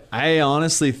 I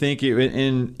honestly think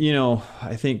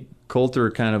I think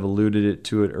Coulter kind of alluded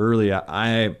to it early.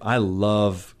 I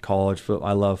love college football.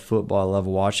 I love football. I love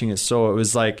watching it. So it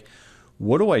was like,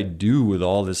 what do I do with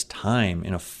all this time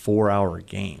in a 4-hour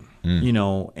game?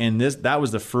 And that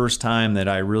was the first time that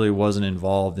I really wasn't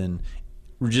involved in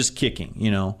just kicking,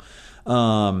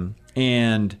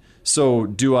 and so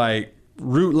do I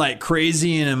root like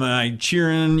crazy and am I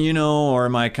cheering, or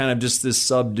am I kind of just this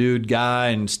subdued guy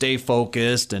and stay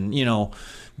focused and,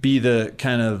 be the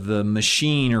kind of the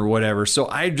machine or whatever. So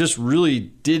I just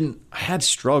really I had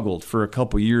struggled for a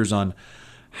couple years on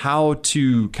how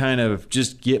to kind of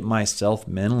just get myself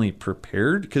mentally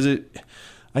prepared, because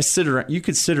you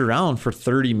could sit around for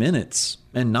 30 minutes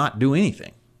and not do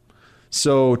anything.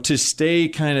 So to stay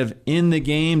kind of in the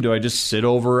game, do I just sit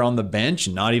over on the bench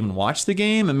and not even watch the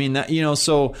game? I mean, that,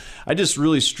 so I just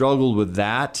really struggled with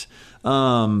that.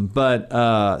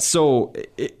 So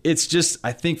it's just,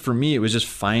 I think for me, it was just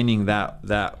finding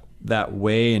that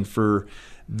way. And for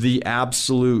the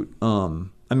absolute,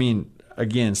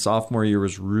 again, sophomore year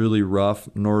was really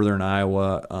rough. Northern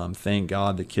Iowa, thank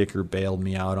God the kicker bailed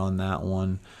me out on that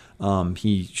one.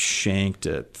 He shanked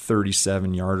a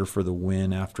 37-yarder for the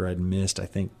win after I'd missed, I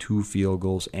think, 2 field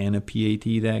goals and a PAT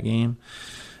that game.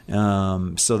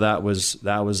 So that was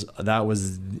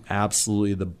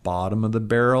absolutely the bottom of the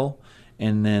barrel.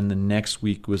 And then the next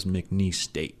week was McNeese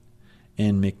State,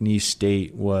 and McNeese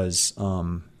State was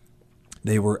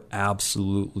they were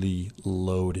absolutely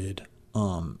loaded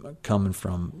coming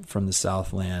from the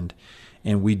Southland,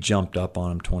 and we jumped up on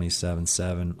them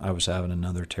 27-7. I was having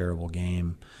another terrible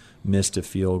game. Missed a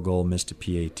field goal, missed a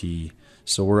PAT.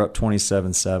 So we're up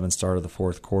 27-7, start of the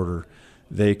fourth quarter.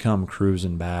 They come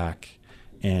cruising back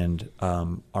and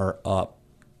are up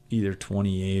either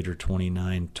 28 or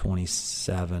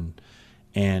 29-27.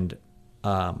 And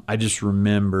I just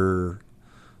remember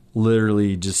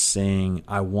literally just saying,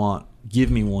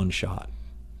 give me one shot.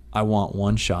 I want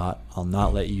one shot. I'll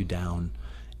not let you down.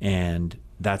 And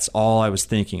that's all I was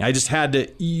thinking. I just had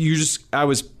to,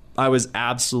 I was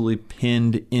absolutely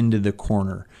pinned into the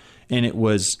corner, and it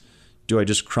was, do I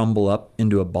just crumble up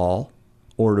into a ball,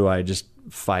 or do I just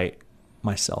fight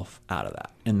myself out of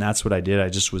that? And that's what I did. I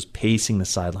just was pacing the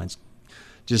sidelines,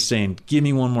 just saying, give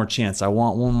me one more chance. I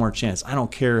want one more chance. I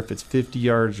don't care if it's 50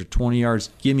 yards or 20 yards.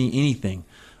 Give me anything.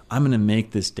 I'm going to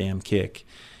make this damn kick.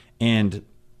 And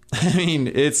I mean,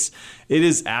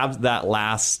 that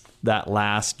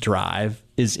last drive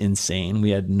is insane. We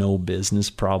had no business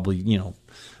probably, I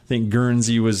think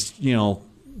Guernsey was,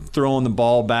 throwing the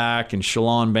ball back, and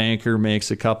Shalon Banker makes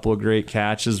a couple of great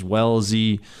catches,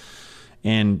 Wellesley,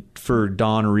 and for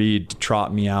Don Reed to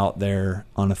trot me out there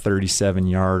on a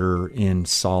 37-yarder in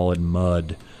solid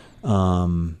mud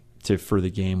for the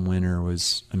game winner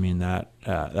was,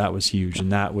 that was huge.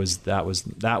 And that was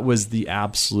the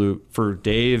absolute, for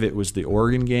Dave, it was the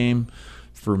Oregon game.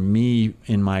 For me,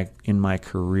 in my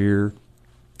career,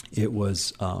 it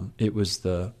was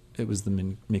the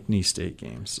McNeese State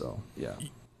game. So yeah,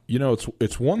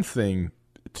 it's one thing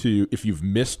to, if you've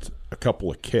missed a couple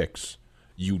of kicks,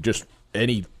 you just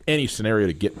any scenario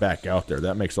to get back out there,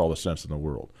 that makes all the sense in the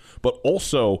world. But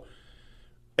also,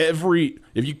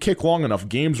 if you kick long enough,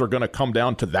 games are going to come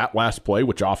down to that last play,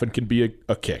 which often can be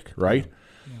a kick, right?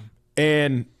 Yeah.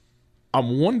 And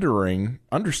I'm wondering,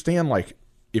 understand, like,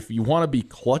 if you want to be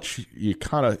clutch, you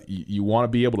want to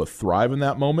be able to thrive in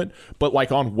that moment. But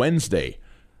like on Wednesday,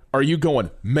 are you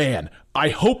going, man, I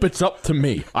hope it's up to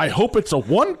me. I hope it's a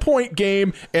 1-point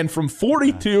game, and from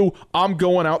 42, I'm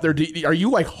going out there. Are you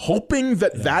like hoping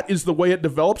that is the way it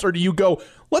develops, or do you go,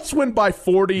 let's win by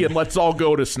 40 and let's all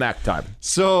go to snack time?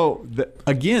 So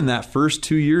again, that first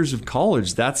 2 years of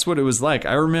college, that's what it was like.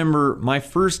 I remember my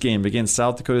first game against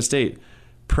South Dakota State,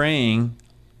 praying,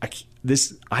 I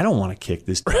don't want to kick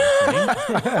this thing.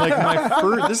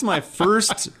 This is my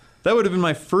first. That would have been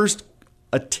my first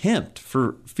attempt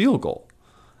for field goal.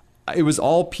 It was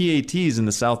all PATs in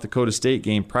the South Dakota State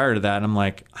game prior to that, and I'm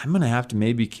like, I'm going to have to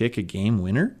maybe kick a game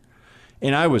winner,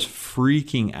 and I was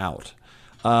freaking out.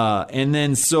 And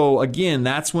then so again,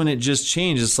 that's when it just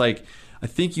changed. It's like, I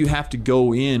think you have to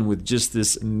go in with just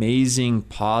this amazing,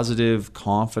 positive,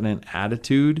 confident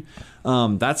attitude.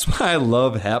 That's why I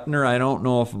love Hepner. I don't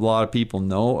know if a lot of people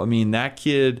know. I mean, that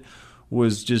kid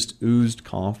was just oozed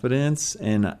confidence,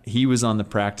 and he was on the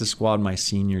practice squad my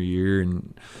senior year,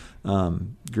 and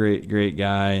great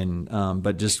guy, and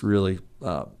but just really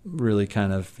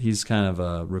kind of, he's kind of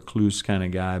a recluse kind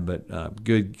of guy, but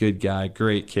good guy,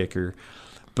 great kicker.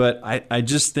 But I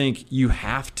just think you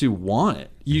have to want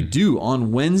it. You do.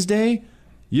 On Wednesday,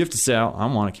 you have to say, I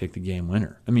want to kick the game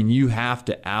winner. I mean, you have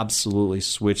to absolutely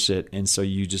switch it, and so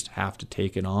you just have to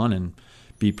take it on and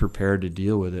be prepared to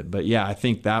deal with it. But yeah, I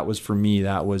think that was, for me,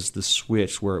 that was the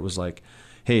switch where it was like,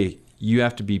 hey, you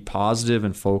have to be positive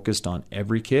and focused on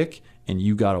every kick, and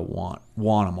you got to want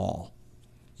them all.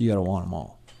 You got to want them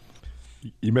all.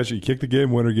 You mentioned you kicked the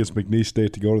game winner against McNeese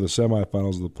State to go to the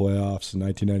semifinals of the playoffs in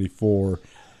 1994.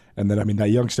 And then, that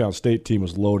Youngstown State team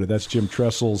was loaded. That's Jim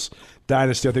Tressel's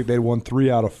dynasty. I think they won 3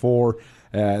 out of 4.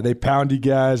 They pound you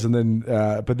guys, and then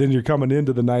but then you're coming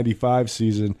into the 95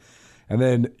 season, and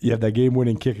then you have that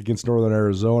game-winning kick against Northern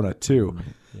Arizona too.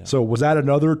 Yeah. So was that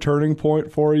another turning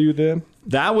point for you then?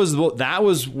 That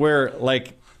was where,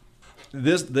 like,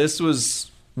 this is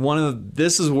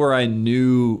where I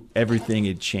knew everything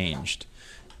had changed.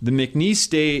 the McNeese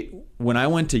State, when I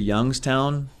went to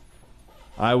Youngstown,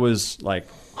 I was like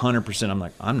 100%. I'm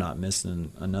like, I'm not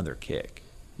missing another kick,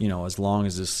 as long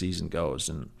as this season goes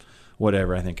and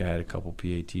whatever. I think I had a couple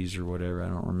PATs or whatever. I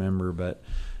don't remember. But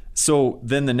so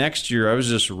then the next year I was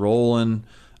just rolling.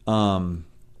 And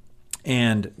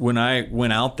when I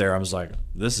went out there, I was like,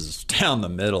 this is down the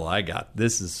middle.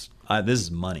 This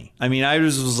is money. I mean, I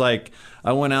was like,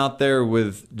 I went out there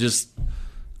with just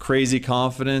crazy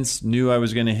confidence, knew I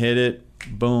was going to hit it.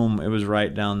 Boom, it was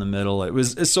right down the middle. It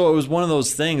was one of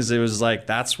those things. It was like,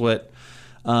 that's what,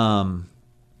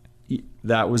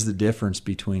 that was the difference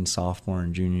between sophomore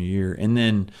and junior year. And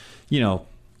then,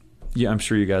 I'm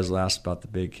sure you guys will ask about the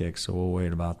big kick, so we'll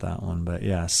wait about that one. But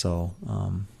yeah, so,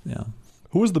 yeah.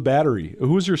 Who was the battery?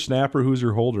 Who was your snapper? Who's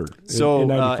your holder? So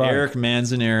in Eric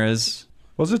Manzanares.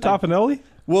 Was it Tofanelli?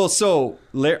 Well, so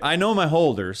I know my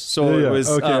holders. So it was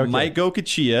okay. Mike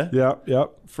Gokachia.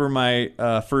 Yep. For my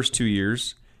first 2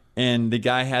 years, and the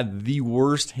guy had the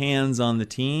worst hands on the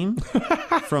team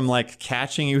from like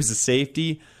catching. He was a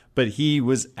safety, but he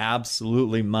was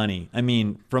absolutely money. I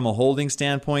mean, from a holding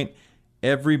standpoint,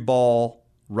 every ball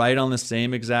right on the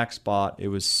same exact spot. It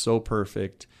was so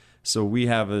perfect. So we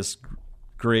have this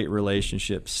great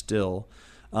relationship still.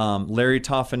 Larry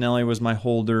Tofanelli was my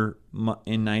holder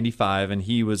in 95, and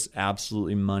he was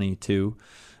absolutely money too.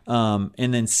 And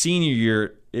then senior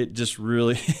year, it just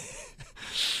really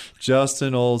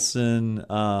Justin Olson.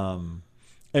 I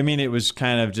mean, it was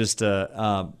kind of just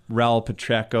Raul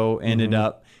Pacheco ended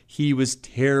up. He was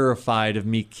terrified of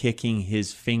me kicking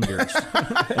his fingers.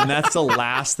 And that's the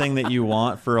last thing that you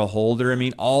want for a holder. I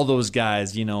mean, all those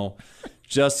guys,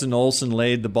 Justin Olson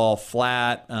laid the ball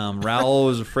flat. Raul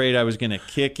was afraid I was going to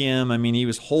kick him. I mean, he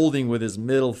was holding with his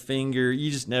middle finger.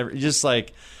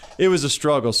 It was a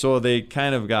struggle. So they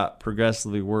kind of got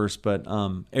progressively worse. But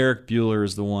Eric Bueller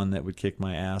is the one that would kick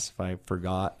my ass if I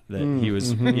forgot that he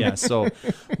was. Yeah. So,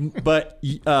 but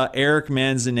Eric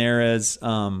Manzanares,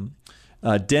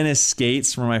 Dennis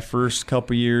Skates for my first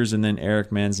couple years, and then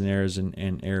Eric Manzanares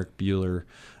and Eric Bueller.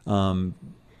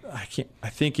 I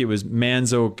think it was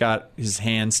Manzo got his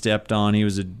hand stepped on.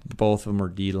 Both of them were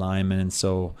D linemen, and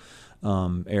so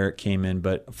Eric came in.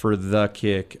 But for the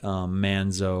kick,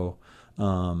 Manzo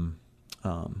and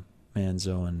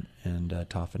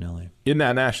Tofanelli. In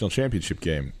that national championship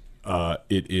game,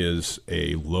 it is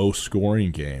a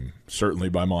low-scoring game, certainly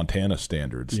by Montana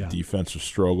standards. Yeah. Defensive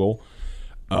struggle.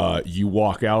 You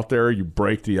walk out there, you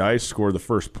break the ice, score the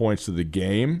first points of the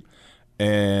game,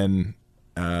 and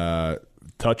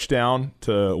touchdown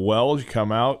to Wells. You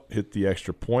come out, hit the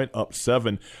extra point, up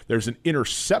 7. There's an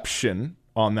interception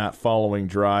on that following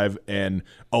drive and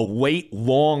a late,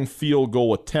 long field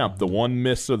goal attempt, the one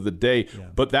miss of the day. Yeah.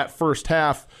 But that first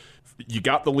half, you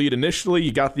got the lead initially,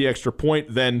 you got the extra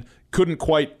point, then couldn't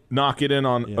quite knock it in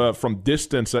on from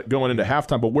distance going into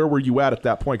halftime. But where were you at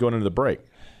that point going into the break?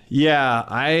 Yeah,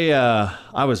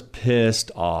 I was pissed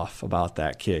off about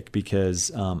that kick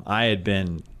because I had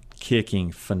been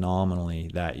kicking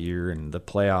phenomenally that year in the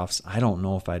playoffs. I don't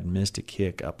know if I'd missed a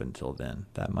kick up until then.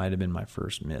 That might have been my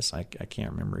first miss. I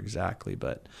can't remember exactly,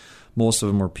 but most of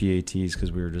them were PATs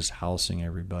because we were just housing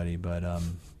everybody. But I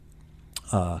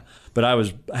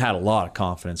had a lot of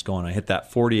confidence going. I hit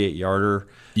that 48-yarder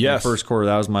in the first quarter.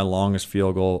 That was my longest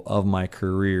field goal of my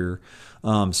career.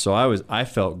 So I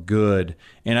felt good,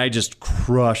 and I just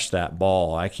crushed that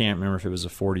ball. I can't remember if it was a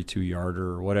 42-yarder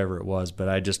or whatever it was, but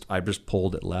I just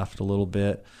pulled it left a little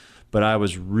bit. But I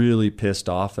was really pissed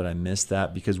off that I missed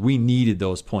that because we needed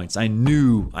those points. I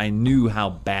knew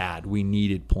how bad we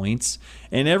needed points,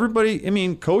 and everybody. I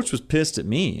mean, coach was pissed at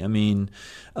me. I mean,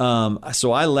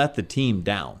 so I let the team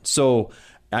down. So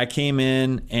I came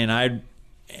in and I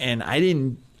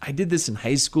did this in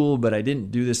high school, but I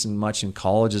didn't do this much in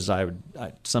college.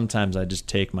 Sometimes I just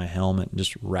take my helmet and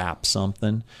just wrap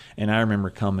something. And I remember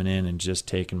coming in and just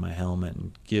taking my helmet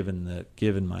and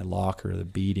giving my locker the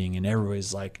beating. And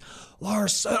everybody's like,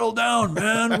 "Lars, settle down,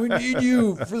 man. We need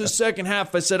you for the second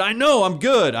half." I said, "I know, I'm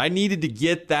good." I needed to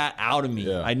get that out of me.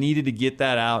 Yeah. I needed to get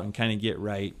that out and kind of get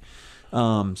right.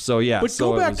 But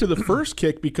go back to the first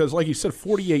kick because, like you said,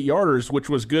 48 yarders, which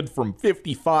was good from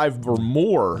 55 or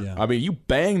more. Yeah. I mean, you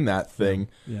banged that thing.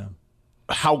 Yeah.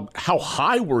 How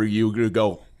high were you to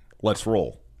go, let's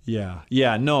roll? Yeah.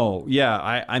 Yeah. No.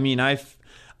 Yeah. I mean, I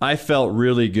felt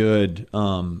really good,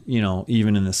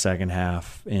 even in the second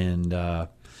half. And I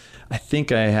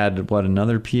think I had,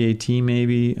 another PAT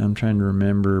maybe? I'm trying to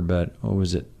remember, but what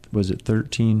was it? Was it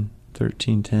 13?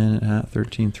 13-10 at half,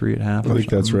 13-3 at half. I think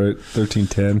that's right.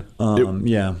 13-10.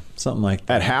 Yeah, something like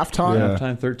that. At halftime? Yeah.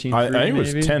 Halftime 13-3 I think it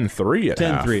was maybe? 10-3 at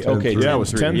 10-3. half. Okay, Yeah, it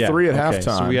was 10-3 at Okay, halftime.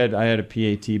 So I had a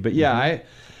PAT, but yeah,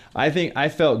 I think I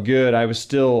felt good. I was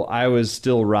still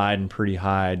riding pretty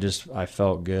high. I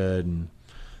felt good, and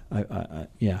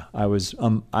I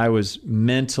was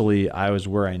mentally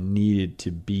where I needed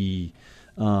to be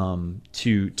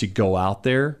to go out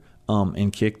there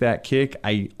and kick that kick.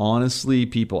 I honestly,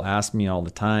 people ask me all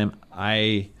the time.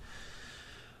 I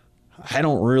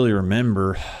don't really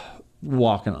remember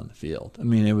walking on the field. I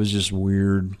mean, it was just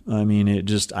weird. I mean,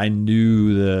 I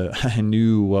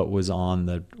knew what was on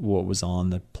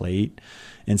the plate,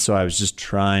 and so I was just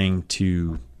trying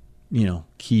to,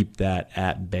 keep that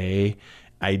at bay.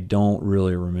 I don't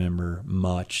really remember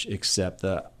much except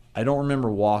that I don't remember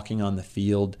walking on the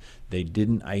field. They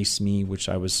didn't ice me, which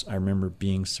I remember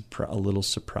being a little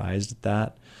surprised at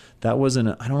that. That wasn't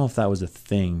I don't know if that was a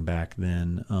thing back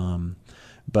then.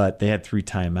 But they had 3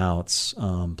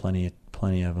 timeouts,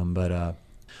 plenty of them. But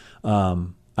I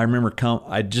remember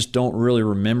I just don't really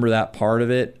remember that part of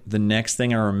it. The next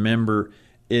thing I remember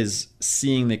is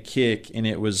seeing the kick, and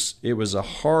it was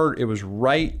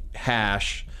right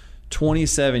hash,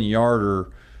 27-yarder.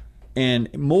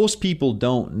 And most people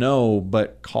don't know,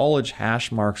 but college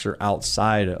hash marks are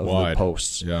outside of the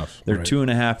posts. Yeah, they're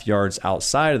 2.5 yards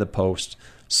outside of the post.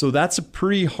 So that's a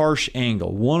pretty harsh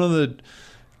angle. One of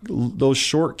those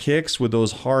short kicks with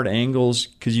those hard angles,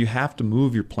 because you have to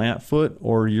move your plant foot,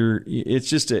 or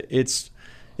it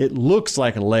looks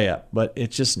like a layup, but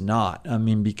it's just not. I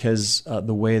mean, because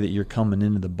the way that you're coming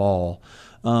into the ball.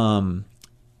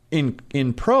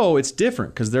 In pro, it's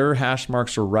different because their hash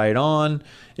marks are right on.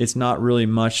 It's not really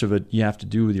much of you have to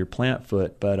do with your plant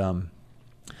foot, but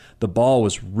the ball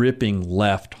was ripping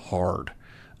left hard.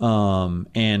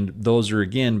 And those are,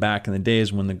 again, back in the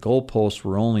days when the goalposts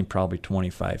were only probably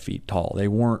 25 feet tall. They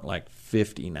weren't like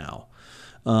 50 now.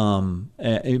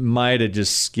 It might have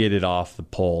just skidded off the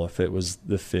pole if it was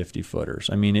the 50-footers.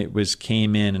 I mean,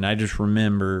 came in, and I just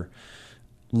remember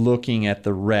looking at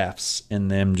the refs and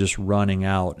them just running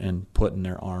out and putting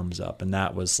their arms up. And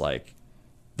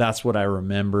that's what I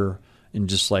remember, and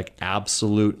just like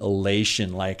absolute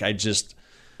elation.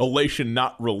 Elation,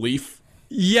 not relief.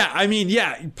 Yeah, I mean,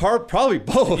 yeah, probably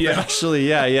both, actually.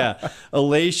 Yeah.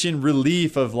 Elation,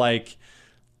 relief of I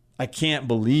can't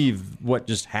believe what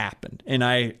just happened. And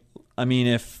I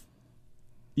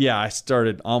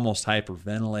started almost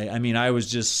hyperventilate. I mean, I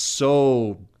was just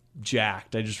so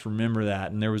jacked. I just remember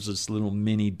that. And there was this little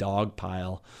mini dog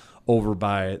pile over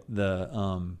by the,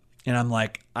 and I'm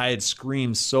like, I had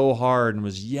screamed so hard and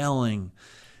was yelling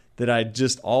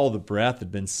that all the breath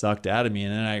had been sucked out of me.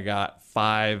 And then I got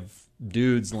 5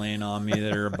 dudes laying on me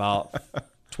that are about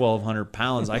 1,200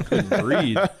 pounds. I couldn't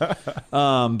breathe.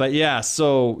 But yeah,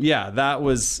 so yeah, that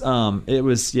was,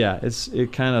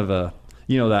 it kind of a,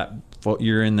 that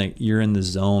you're in the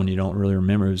zone. You don't really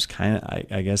remember. It was kind of,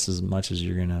 I guess, as much as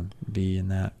you're going to be in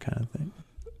that kind of thing.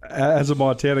 As a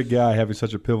Montana guy, having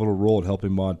such a pivotal role in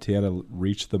helping Montana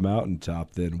reach the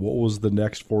mountaintop, then what was the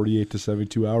next 48 to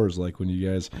 72 hours like when you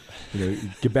guys,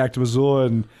 get back to Missoula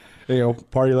and,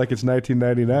 party like it's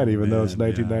 1999, even though it's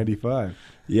 1995?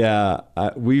 Yeah,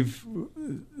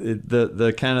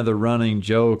 the kind of the running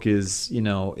joke is,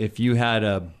 if you had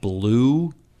a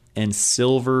blue and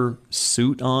silver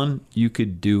suit on, you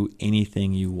could do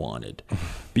anything you wanted,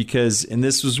 because, and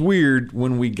this was weird,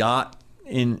 when we got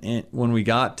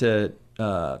to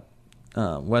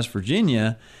West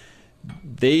Virginia,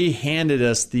 they handed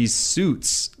us these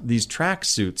suits, these track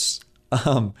suits,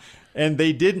 and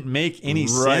they didn't make any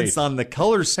sense on the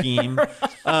color scheme. And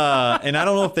I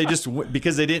don't know if they just,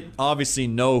 because they didn't obviously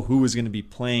know who was going to be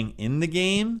playing in the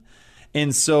game.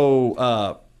 And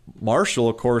so Marshall,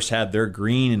 of course, had their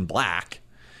green and black.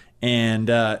 And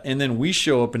then we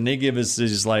show up and they give us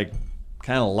these kind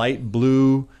of light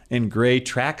blue and gray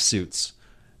tracksuits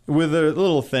with a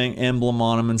little emblem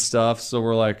on them and stuff. So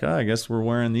we're like, I guess we're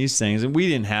wearing these things. And we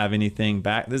didn't have anything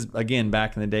back in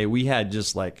the day, we had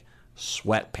just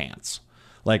sweatpants,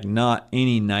 not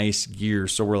any nice gear.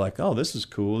 So we're like, oh, this is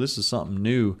cool. This is something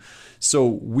new. So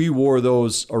we wore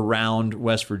those around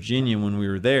West Virginia when we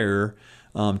were there,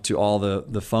 to all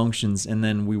the functions. And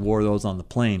then we wore those on the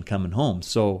plane coming home.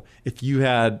 So if you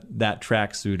had that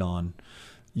tracksuit on,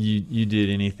 you did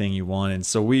anything you wanted.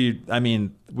 So we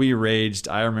raged.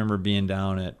 I remember being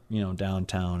down at,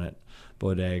 downtown at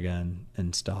Bodega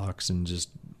and Stocks, and just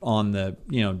on the,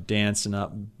 dancing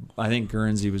up. I think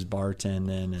Guernsey was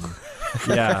bartending, and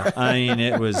yeah,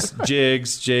 it was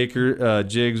Jigs.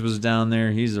 Jigs was down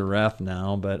there. He's a ref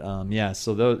now, but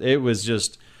so it was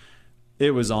just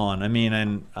It was on. I mean,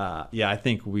 and I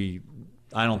think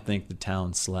I don't think the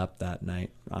town slept that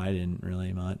night. I didn't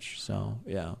really much. So,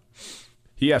 yeah.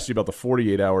 He asked you about the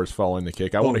 48 hours following the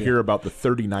kick. I want to hear about the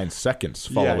 39 seconds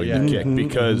following the kick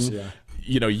because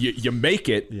you make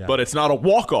it, but it's not a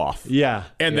walk-off. Yeah.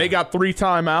 And they got 3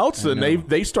 timeouts, and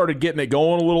they started getting it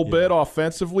going a little bit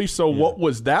offensively. So what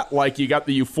was that like? You got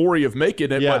the euphoria of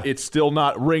making it, but it's still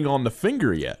not ring on the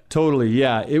finger yet. Totally,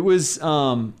 yeah. It was,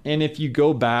 and if you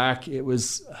go back, it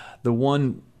was the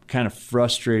one kind of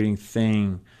frustrating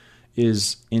thing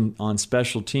is on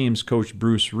special teams, Coach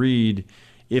Bruce Reed,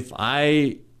 if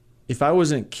I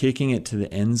wasn't kicking it to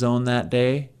the end zone that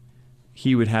day,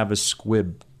 he would have us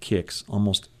squib kicks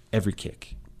almost every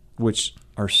kick, which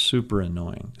are super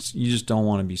annoying. You just don't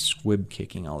want to be squib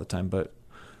kicking all the time, but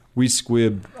we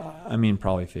squib,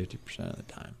 probably 50% of the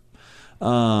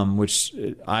time, which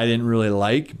I didn't really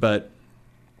like, but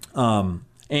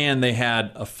and they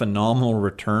had a phenomenal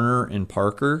returner in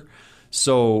Parker.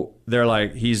 So they're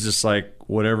like, he's just like,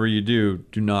 whatever you do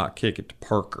not kick it to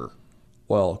Parker.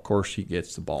 Well, of course he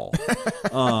gets the ball.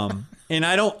 And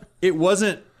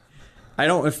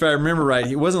if I remember right,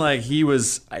 it wasn't like he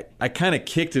was, I kind of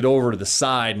kicked it over to the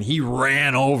side and he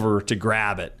ran over to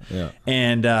grab it. Yeah.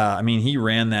 And he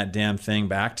ran that damn thing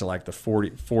back to like the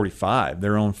 45,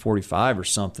 their own 45 or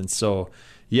something. So,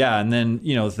 yeah, and then,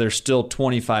 there's still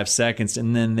 25 seconds,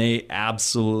 and then they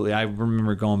absolutely, I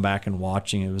remember going back and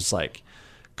watching, it was like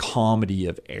comedy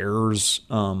of errors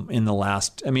in the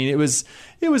last, it was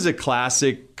a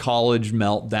classic college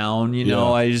meltdown,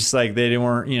 I just like, they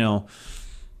weren't,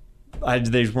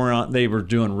 they were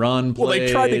doing run plays. Well,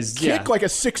 they tried to kick like a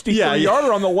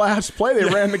 63-yarder on the last play. They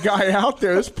ran the guy out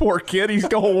there. This poor kid, he's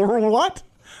going, what?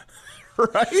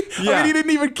 Right? Yeah. He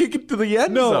didn't even kick it to the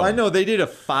end zone. No, I know. They did a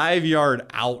 5-yard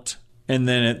out, and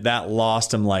then that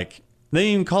lost him. Like, they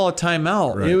didn't even call a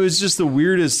timeout. Right. It was just the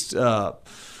weirdest,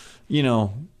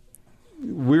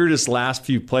 weirdest last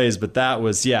few plays. But that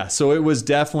was, So it was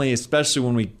definitely,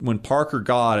 especially when Parker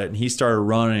got it and he started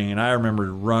running, and I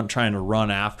remember trying to run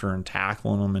after and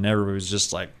tackling him, and everybody was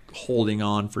just like holding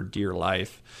on for dear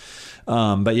life.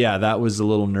 But yeah, that was a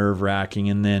little nerve-wracking.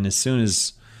 And then as soon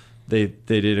as they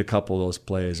did a couple of those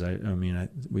plays,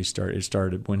 we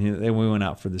started when we went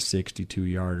out for the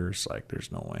 62-yarders. Like,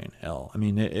 there's no way in hell.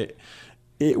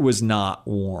 It was not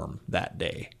warm that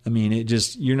day.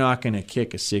 You're not going to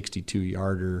kick a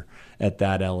 62-yarder at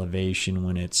that elevation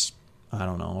when it's, I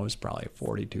don't know, it was probably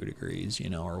 42 degrees,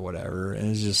 or whatever. And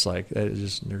it's just like,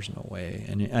 there's no way.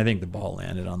 And I think the ball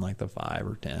landed on like the 5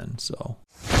 or 10. So.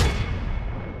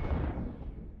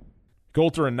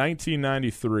 Coulter, in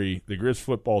 1993, the Grizz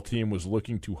football team was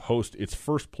looking to host its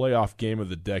first playoff game of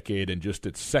the decade and just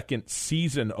its second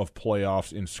season of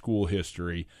playoffs in school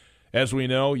history. As we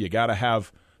know, you got to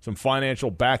have some financial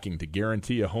backing to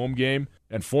guarantee a home game,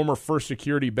 and former First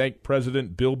Security Bank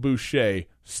president Bill Boucher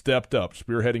stepped up,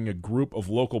 spearheading a group of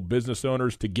local business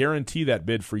owners to guarantee that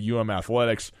bid for UM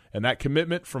athletics, and that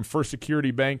commitment from First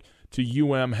Security Bank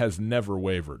to UM has never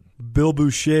wavered. Bill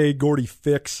Boucher, Gordy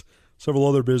Fix, several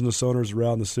other business owners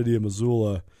around the city of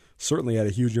Missoula certainly had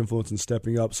a huge influence in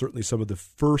stepping up, certainly some of the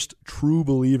first true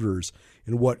believers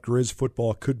in what Grizz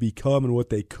football could become and what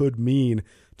they could mean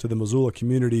to the Missoula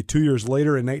community. 2 years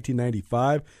later, in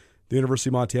 1995, the University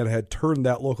of Montana had turned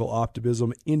that local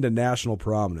optimism into national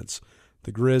prominence.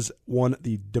 The Grizz won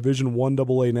the Division I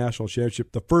AA National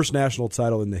Championship, the first national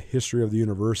title in the history of the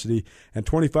university, and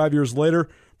 25 years later,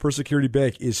 First Security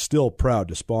Bank is still proud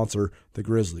to sponsor the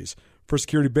Grizzlies. First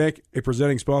Security Bank, a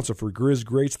presenting sponsor for Grizz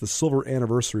Greats, the silver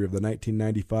anniversary of the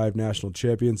 1995 national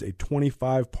champions, a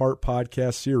 25-part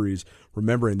podcast series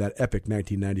remembering that epic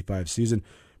 1995 season.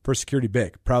 First Security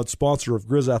Bank, proud sponsor of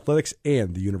Grizz Athletics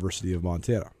and the University of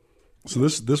Montana. So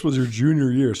this was your junior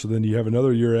year, so then you have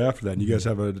another year after that, and you guys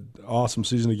have an awesome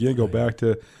season again, go back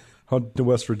to Huntington,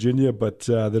 West Virginia, but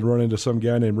then run into some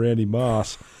guy named Randy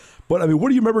Moss. But, what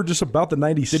do you remember just about the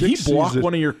 96 season? Did he block season?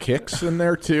 one of your kicks in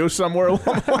there, too, somewhere along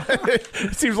the way?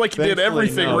 It seems like he did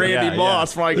everything, no, Randy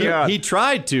Moss. My God. He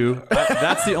tried to.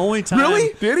 That's the only time.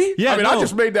 Really? Did he? Yeah, I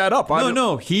just made that up.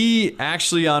 No. He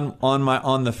actually, I'm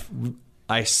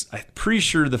pretty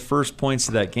sure the first points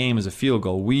of that game is a field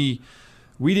goal. We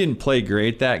didn't play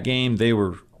great that game. They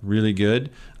were really good.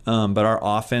 But our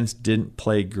offense didn't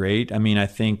play great. I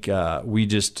think we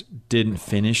just didn't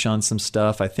finish on some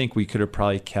stuff. I think we could have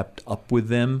probably kept up with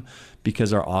them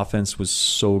because our offense was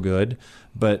so good.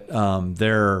 But they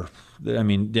were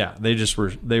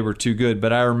too good.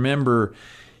 But I remember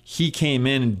he came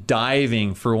in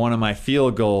diving for one of my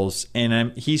field goals,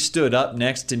 and he stood up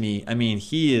next to me.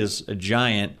 He is a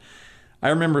giant. I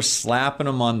remember slapping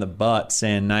him on the butt,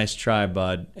 saying, "Nice try,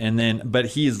 bud." And then, but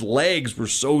his legs were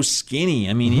so skinny.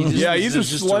 I mean, he's a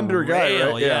slender guy,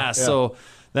 right? Yeah. So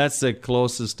that's the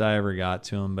closest I ever got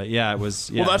to him. But yeah, it was.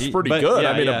 Yeah, well, that's pretty good.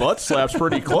 I mean, a butt slap's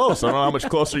pretty close. I don't know how much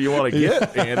closer you want to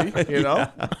get, Andy. You know.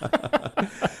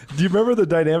 Do you remember the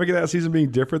dynamic of that season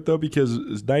being different though?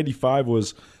 Because '95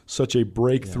 was such a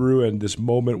breakthrough and this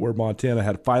moment where Montana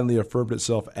had finally affirmed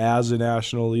itself as a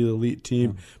national elite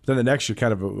team. But then the next year,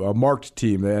 kind of a marked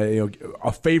team,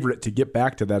 a favorite to get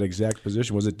back to that exact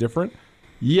position. Was it different?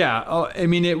 Yeah. Oh, I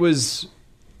mean, it was.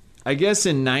 I guess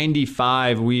in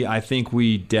 '95, I think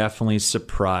we definitely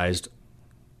surprised,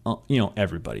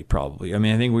 everybody probably. I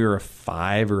mean, I think we were a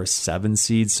 5 or a 7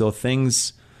 seed, so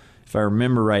things, if I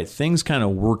remember right, things kind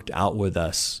of worked out with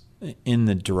us in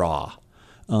the draw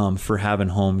for having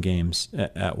home games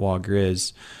at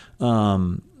Wa-Griz.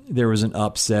 There was an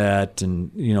upset, and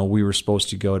we were supposed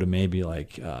to go to maybe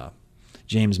like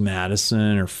James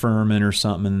Madison or Furman or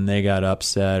something, and they got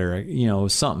upset, or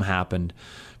something happened.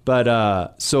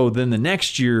 But so then the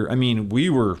next year, I mean,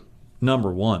 we were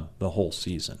number 1 the whole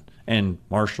season, and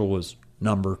Marshall was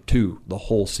number 2 the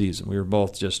whole season. We were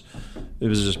both it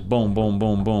was just boom, boom,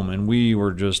 boom, boom, and we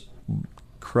were just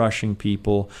crushing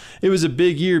people. It was a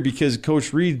big year because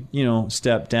Coach Reed,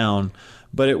 stepped down,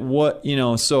 but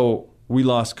so we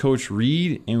lost Coach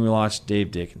Reed and we lost Dave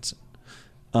Dickinson.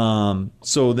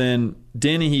 So then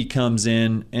Dennehy comes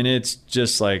in, and it's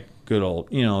just like good old,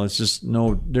 it's just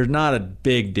there's not a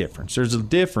big difference. There's a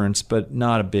difference, but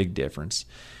not a big difference.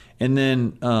 And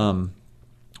then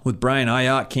with Brian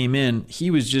Ayotte came in, he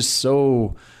was just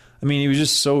so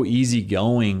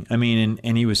easygoing. I mean,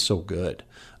 and he was so good.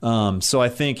 So I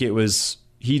think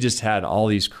he just had all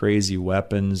these crazy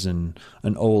weapons and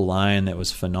an O-line that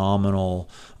was phenomenal.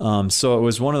 So it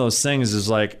was one of those things is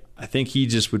like, I think he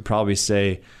just would probably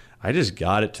say, I just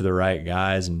got it to the right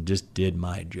guys and just did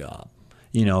my job.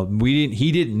 He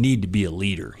didn't need to be a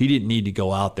leader. He didn't need to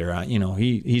go out there.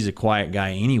 He's a quiet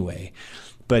guy anyway,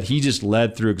 but he just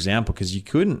led through example because you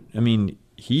couldn't. I mean,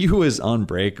 he was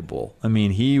unbreakable. I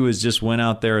mean, he went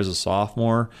out there as a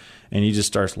sophomore, and he just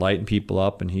starts lighting people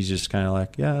up, and he's just kind of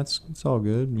like, yeah, it's all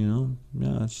good, yeah,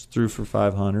 it's through for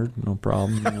 500, no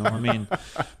problem, I mean,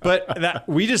 but that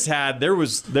we just had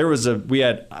we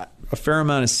had a fair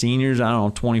amount of seniors. I don't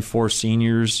know, 24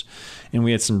 seniors, and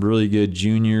we had some really good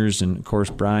juniors, and of course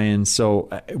Brian. So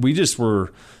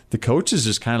the coaches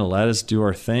just kind of let us do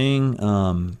our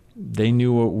thing. They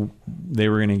knew what they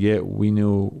were going to get. We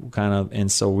knew kind of,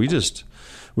 and so we just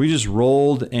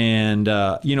rolled. And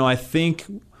I think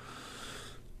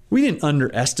we didn't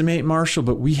underestimate Marshall,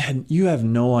 but you have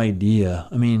no idea.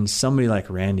 I mean, somebody like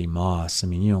Randy Moss. I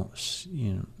mean,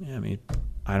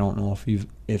 I don't know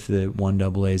if the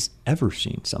 1AA's ever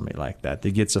seen somebody like that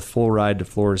gets a full ride to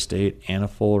Florida State and a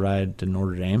full ride to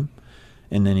Notre Dame,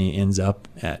 and then he ends up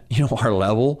at our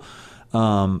level.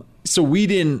 So we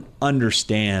didn't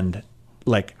understand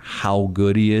like how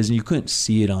good he is, and you couldn't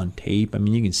see it on tape. I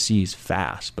mean, you can see he's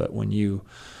fast, but when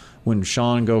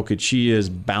Sean Gokachia is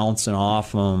bouncing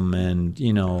off him, and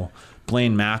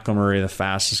Blaine McElmurray, the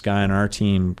fastest guy on our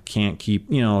team, can't keep.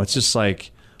 It's just like,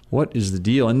 what is the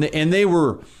deal? And they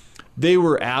were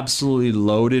absolutely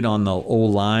loaded on the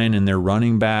O-line, and their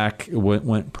running back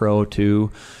went pro too.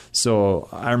 So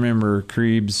I remember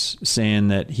Krebs saying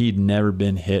that he'd never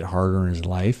been hit harder in his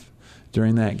life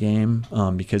during that game,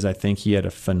 because I think he had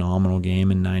a phenomenal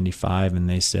game in '95, and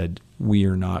they said, we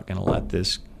are not going to let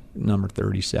this number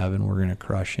 37, we're going to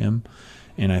crush him.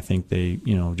 And I think they,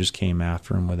 just came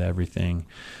after him with everything.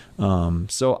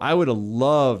 So I would have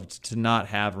loved to not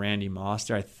have Randy Moss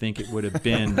there. I think it would have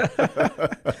been a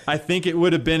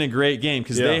great game,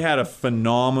 because they had a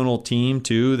phenomenal team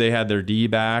too. They had their D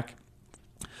back,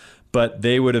 but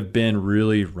they would have been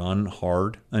really run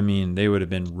hard. I mean, they would have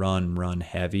been run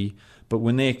heavy. But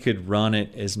when they could run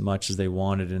it as much as they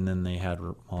wanted, and then they had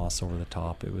Moss over the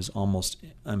top, it was almost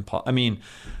impossible. I mean,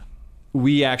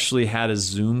 we actually had a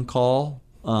Zoom call.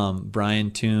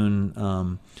 Brian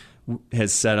Toon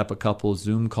has set up a couple of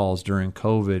Zoom calls during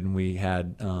COVID, and we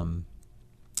had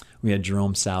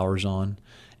Jerome Sowers on,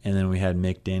 and then we had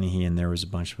Mick Dennehy, and there was a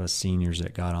bunch of us seniors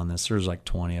that got on this. There was like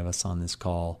 20 of us on this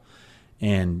call,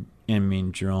 and I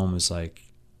mean, Jerome was like,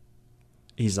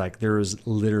 he's like, there was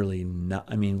literally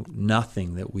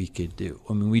nothing that we could do.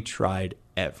 I mean, we tried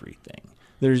everything.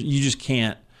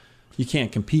 You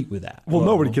can't compete with that. Well,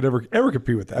 nobody could ever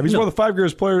compete with that. I mean, he's one of the 5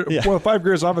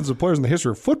 greatest offensive players in the history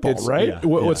of football, right? Yeah,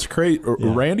 what's great,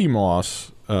 Randy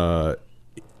Moss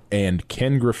and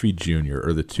Ken Griffey Jr.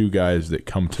 are the 2 guys that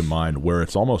come to mind where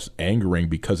it's almost angering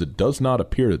because it does not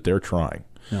appear that they're trying.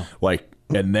 No. Like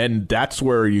And then that's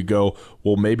where you go,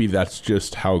 well, maybe that's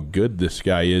just how good this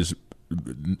guy is,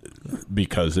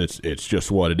 because it's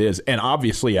just what it is. And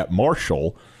obviously at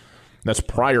Marshall, that's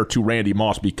prior to Randy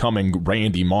Moss becoming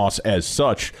Randy Moss as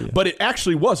such. Yeah. But it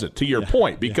actually wasn't, to your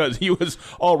point, because he was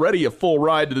already a full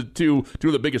ride to two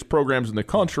of the biggest programs in the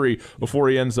country before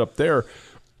he ends up there.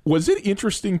 Was it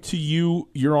interesting to you?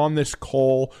 You're on this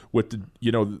call with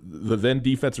the then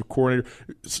defensive coordinator.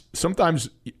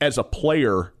 Sometimes as a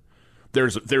player,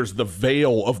 there's the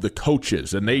veil of the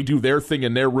coaches, and they do their thing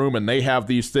in their room, and they have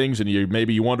these things, and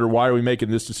maybe you wonder, why are we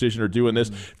making this decision or doing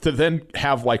this? To then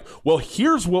have well,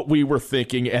 here's what we were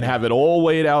thinking, and have it all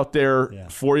laid out there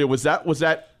for you. Was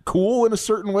that cool in a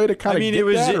certain way to kind of get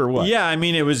that, or what? Yeah,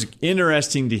 it was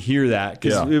interesting to hear that,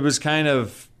 because it was kind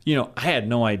of, I had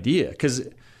no idea, because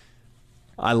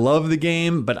I love the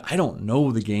game, but I don't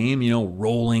know the game,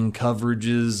 rolling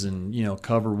coverages and,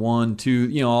 cover 1,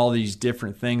 2, all these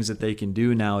different things that they can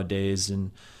do nowadays. And,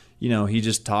 he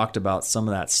just talked about some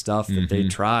of that stuff that they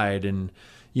tried. And,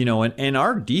 and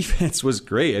our defense was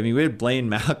great. We had Blaine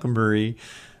McElmurray.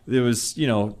 There was,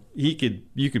 you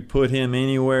could put him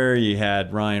anywhere. You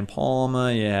had Ryan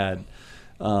Palma. You had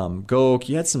Goke.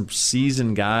 You had some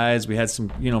seasoned guys. We had some,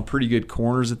 pretty good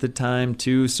corners at the time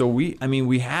too. So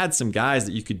we had some guys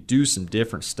that you could do some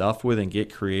different stuff with and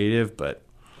get creative. But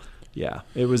yeah,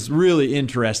 it was really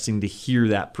interesting to hear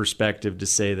that perspective, to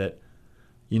say that,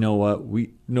 no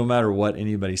matter what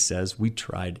anybody says, we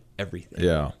tried everything.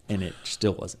 Yeah. And it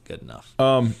still wasn't good enough.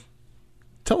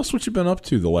 Tell us what you've been up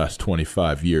to the last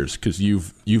 25 years, because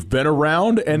you've been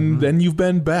around and then you've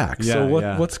been back. Yeah,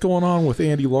 so what's going on with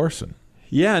Andy Larson?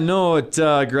 Yeah, no, it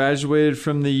graduated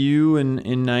from the U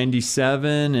in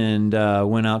 97 and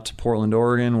went out to Portland,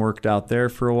 Oregon, worked out there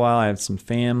for a while. I had some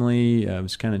family. I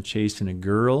was kind of chasing a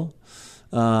girl.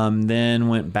 Then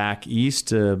went back east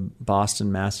to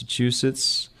Boston,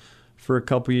 Massachusetts for a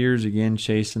couple years, again,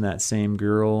 chasing that same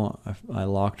girl. I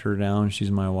locked her down.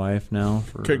 She's my wife now.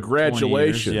 For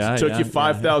Congratulations. 20 years. Took you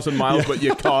 5,000 miles, but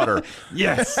you caught her.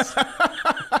 Yes.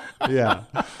 Yeah.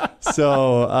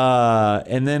 So,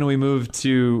 and then we moved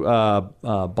to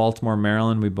Baltimore,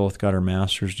 Maryland. We both got our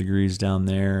master's degrees down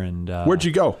there. And where'd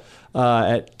you go?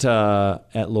 At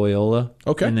Loyola.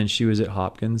 Okay. And then she was at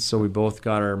Hopkins. So we both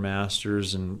got our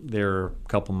masters, and they're a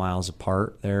couple miles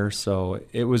apart there. So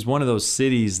it was one of those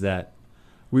cities that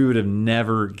we would have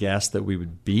never guessed that we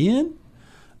would be in.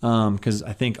 Because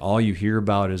I think all you hear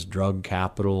about is drug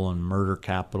capital and murder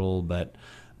capital, but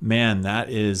man, that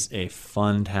is a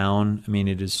fun town.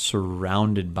 It is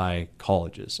surrounded by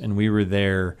colleges. And we were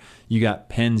there. You got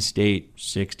Penn State,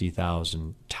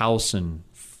 60,000. Towson,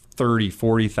 30,000,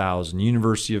 40,000.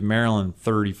 University of Maryland,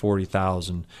 30,000,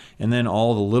 40,000. And then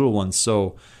all the little ones.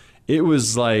 So it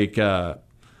was like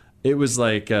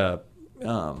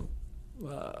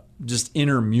just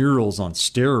intramurals on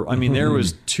steroids. There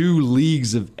was 2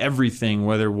 leagues of everything,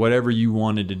 whatever you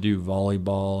wanted to do,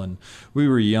 volleyball, and we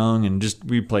were young, and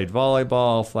we played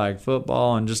volleyball, flag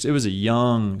football, and it was a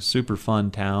young, super fun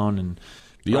town. And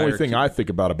the only thing I think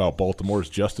about Baltimore is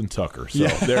Justin Tucker. So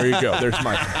there you go. There's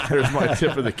my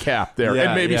tip of the cap there,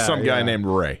 and maybe some guy named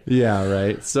Ray. Yeah,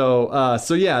 right. So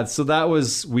that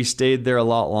was, we stayed there a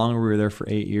lot longer. We were there for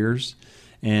 8 years.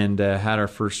 And had our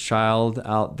first child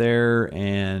out there,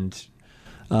 and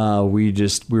we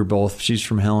were both, she's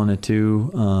from Helena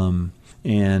too,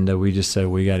 and we just said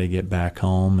we got to get back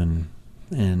home,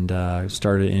 and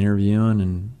started interviewing,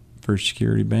 and First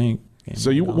Security Bank.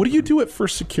 So what do you do at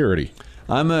First Security?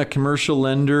 I'm a commercial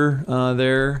lender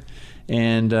there,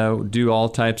 and do all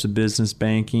types of business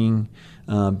banking.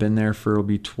 Been there it'll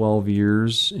be 12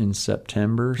 years in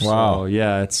September. Wow. So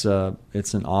yeah, it's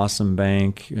an awesome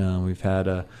bank. We've had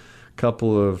a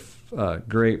couple of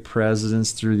great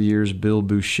presidents through the years. Bill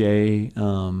Boucher,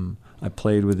 I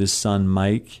played with his son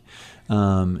Mike,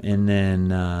 and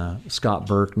then Scott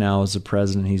Burke now is the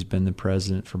president. He's been the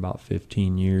president for about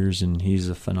 15 years, and he's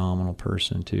a phenomenal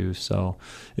person too. So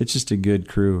it's just a good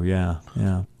crew. Yeah.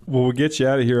 Well, we'll get you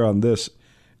out of here on this.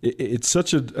 It's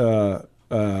such a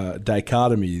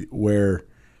dichotomy where,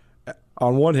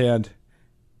 on one hand,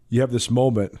 you have this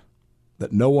moment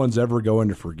that no one's ever going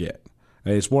to forget.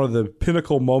 And it's one of the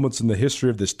pinnacle moments in the history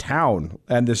of this town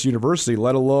and this university,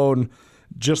 let alone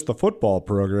just the football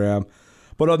program.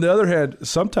 But on the other hand,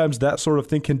 sometimes that sort of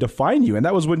thing can define you. And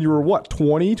that was when you were,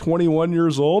 20, 21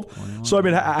 years old? 21. So,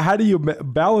 how do you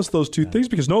balance those two things?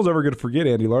 Because no one's ever going to forget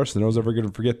Andy Larson. No one's ever going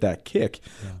to forget that kick.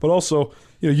 Yeah. But also,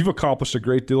 you've accomplished a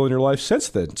great deal in your life since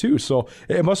then, too. So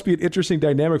it must be an interesting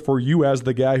dynamic for you as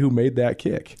the guy who made that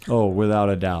kick. Oh, without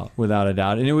a doubt.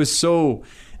 And it was so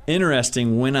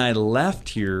interesting when I left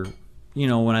here.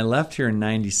 when I left here in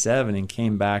 97 and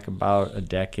came back about a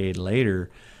decade later,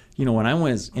 when I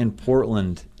was in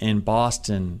Portland and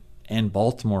Boston and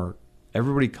Baltimore,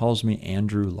 everybody calls me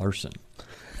Andrew Larson.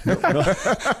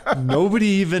 Nobody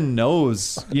even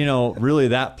knows, really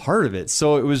that part of it.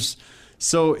 So it was,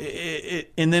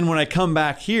 and then when I come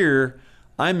back here,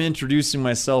 I'm introducing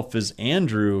myself as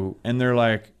Andrew, and they're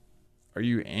like, "Are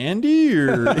you Andy?"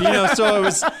 Or so it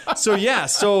was. So yeah,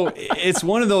 so it's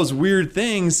one of those weird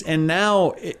things. And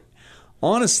now,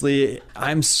 honestly,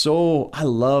 I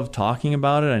love talking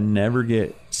about it. I never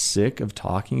get sick of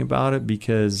talking about it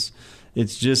because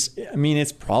it's just,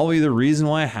 it's probably the reason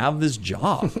why I have this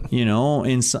job,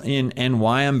 and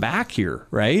why I'm back here,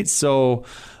 right? So,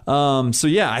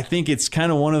 yeah, I think it's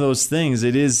kind of one of those things.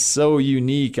 It is so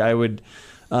unique. I would,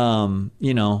 I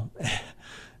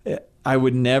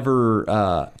would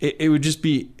never, it would just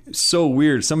be so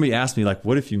weird. Somebody asked me, like,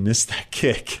 what if you missed that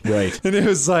kick? Right. And it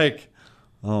was like,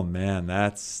 oh man,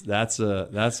 that's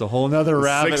a whole nother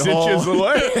rabbit 6 hole. inches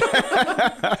away.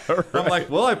 I'm like,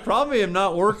 well, I probably am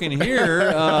not working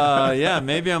here. Yeah,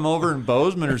 maybe I'm over in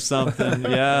Bozeman or something.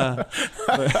 Yeah.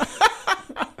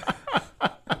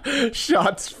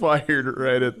 Shots fired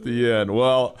right at the end.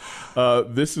 Well,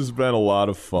 this has been a lot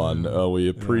of fun. We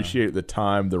appreciate the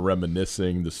time, the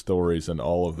reminiscing, the stories, and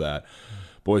all of that.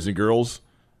 Boys and girls,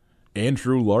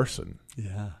 Andrew Larson.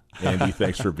 Yeah. Andy,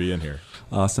 thanks for being here.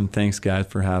 Awesome. Thanks, guys,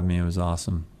 for having me. It was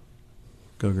awesome.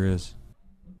 Go Grizz.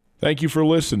 Thank you for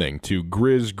listening to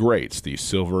Grizz Greats, the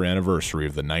silver anniversary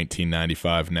of the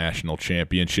 1995 National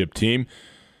Championship team.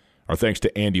 Our thanks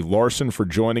to Andy Larson for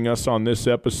joining us on this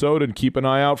episode, and keep an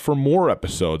eye out for more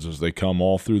episodes as they come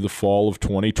all through the fall of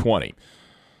 2020.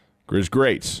 Grizz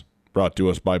Greats, brought to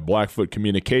us by Blackfoot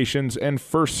Communications and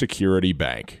First Security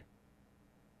Bank.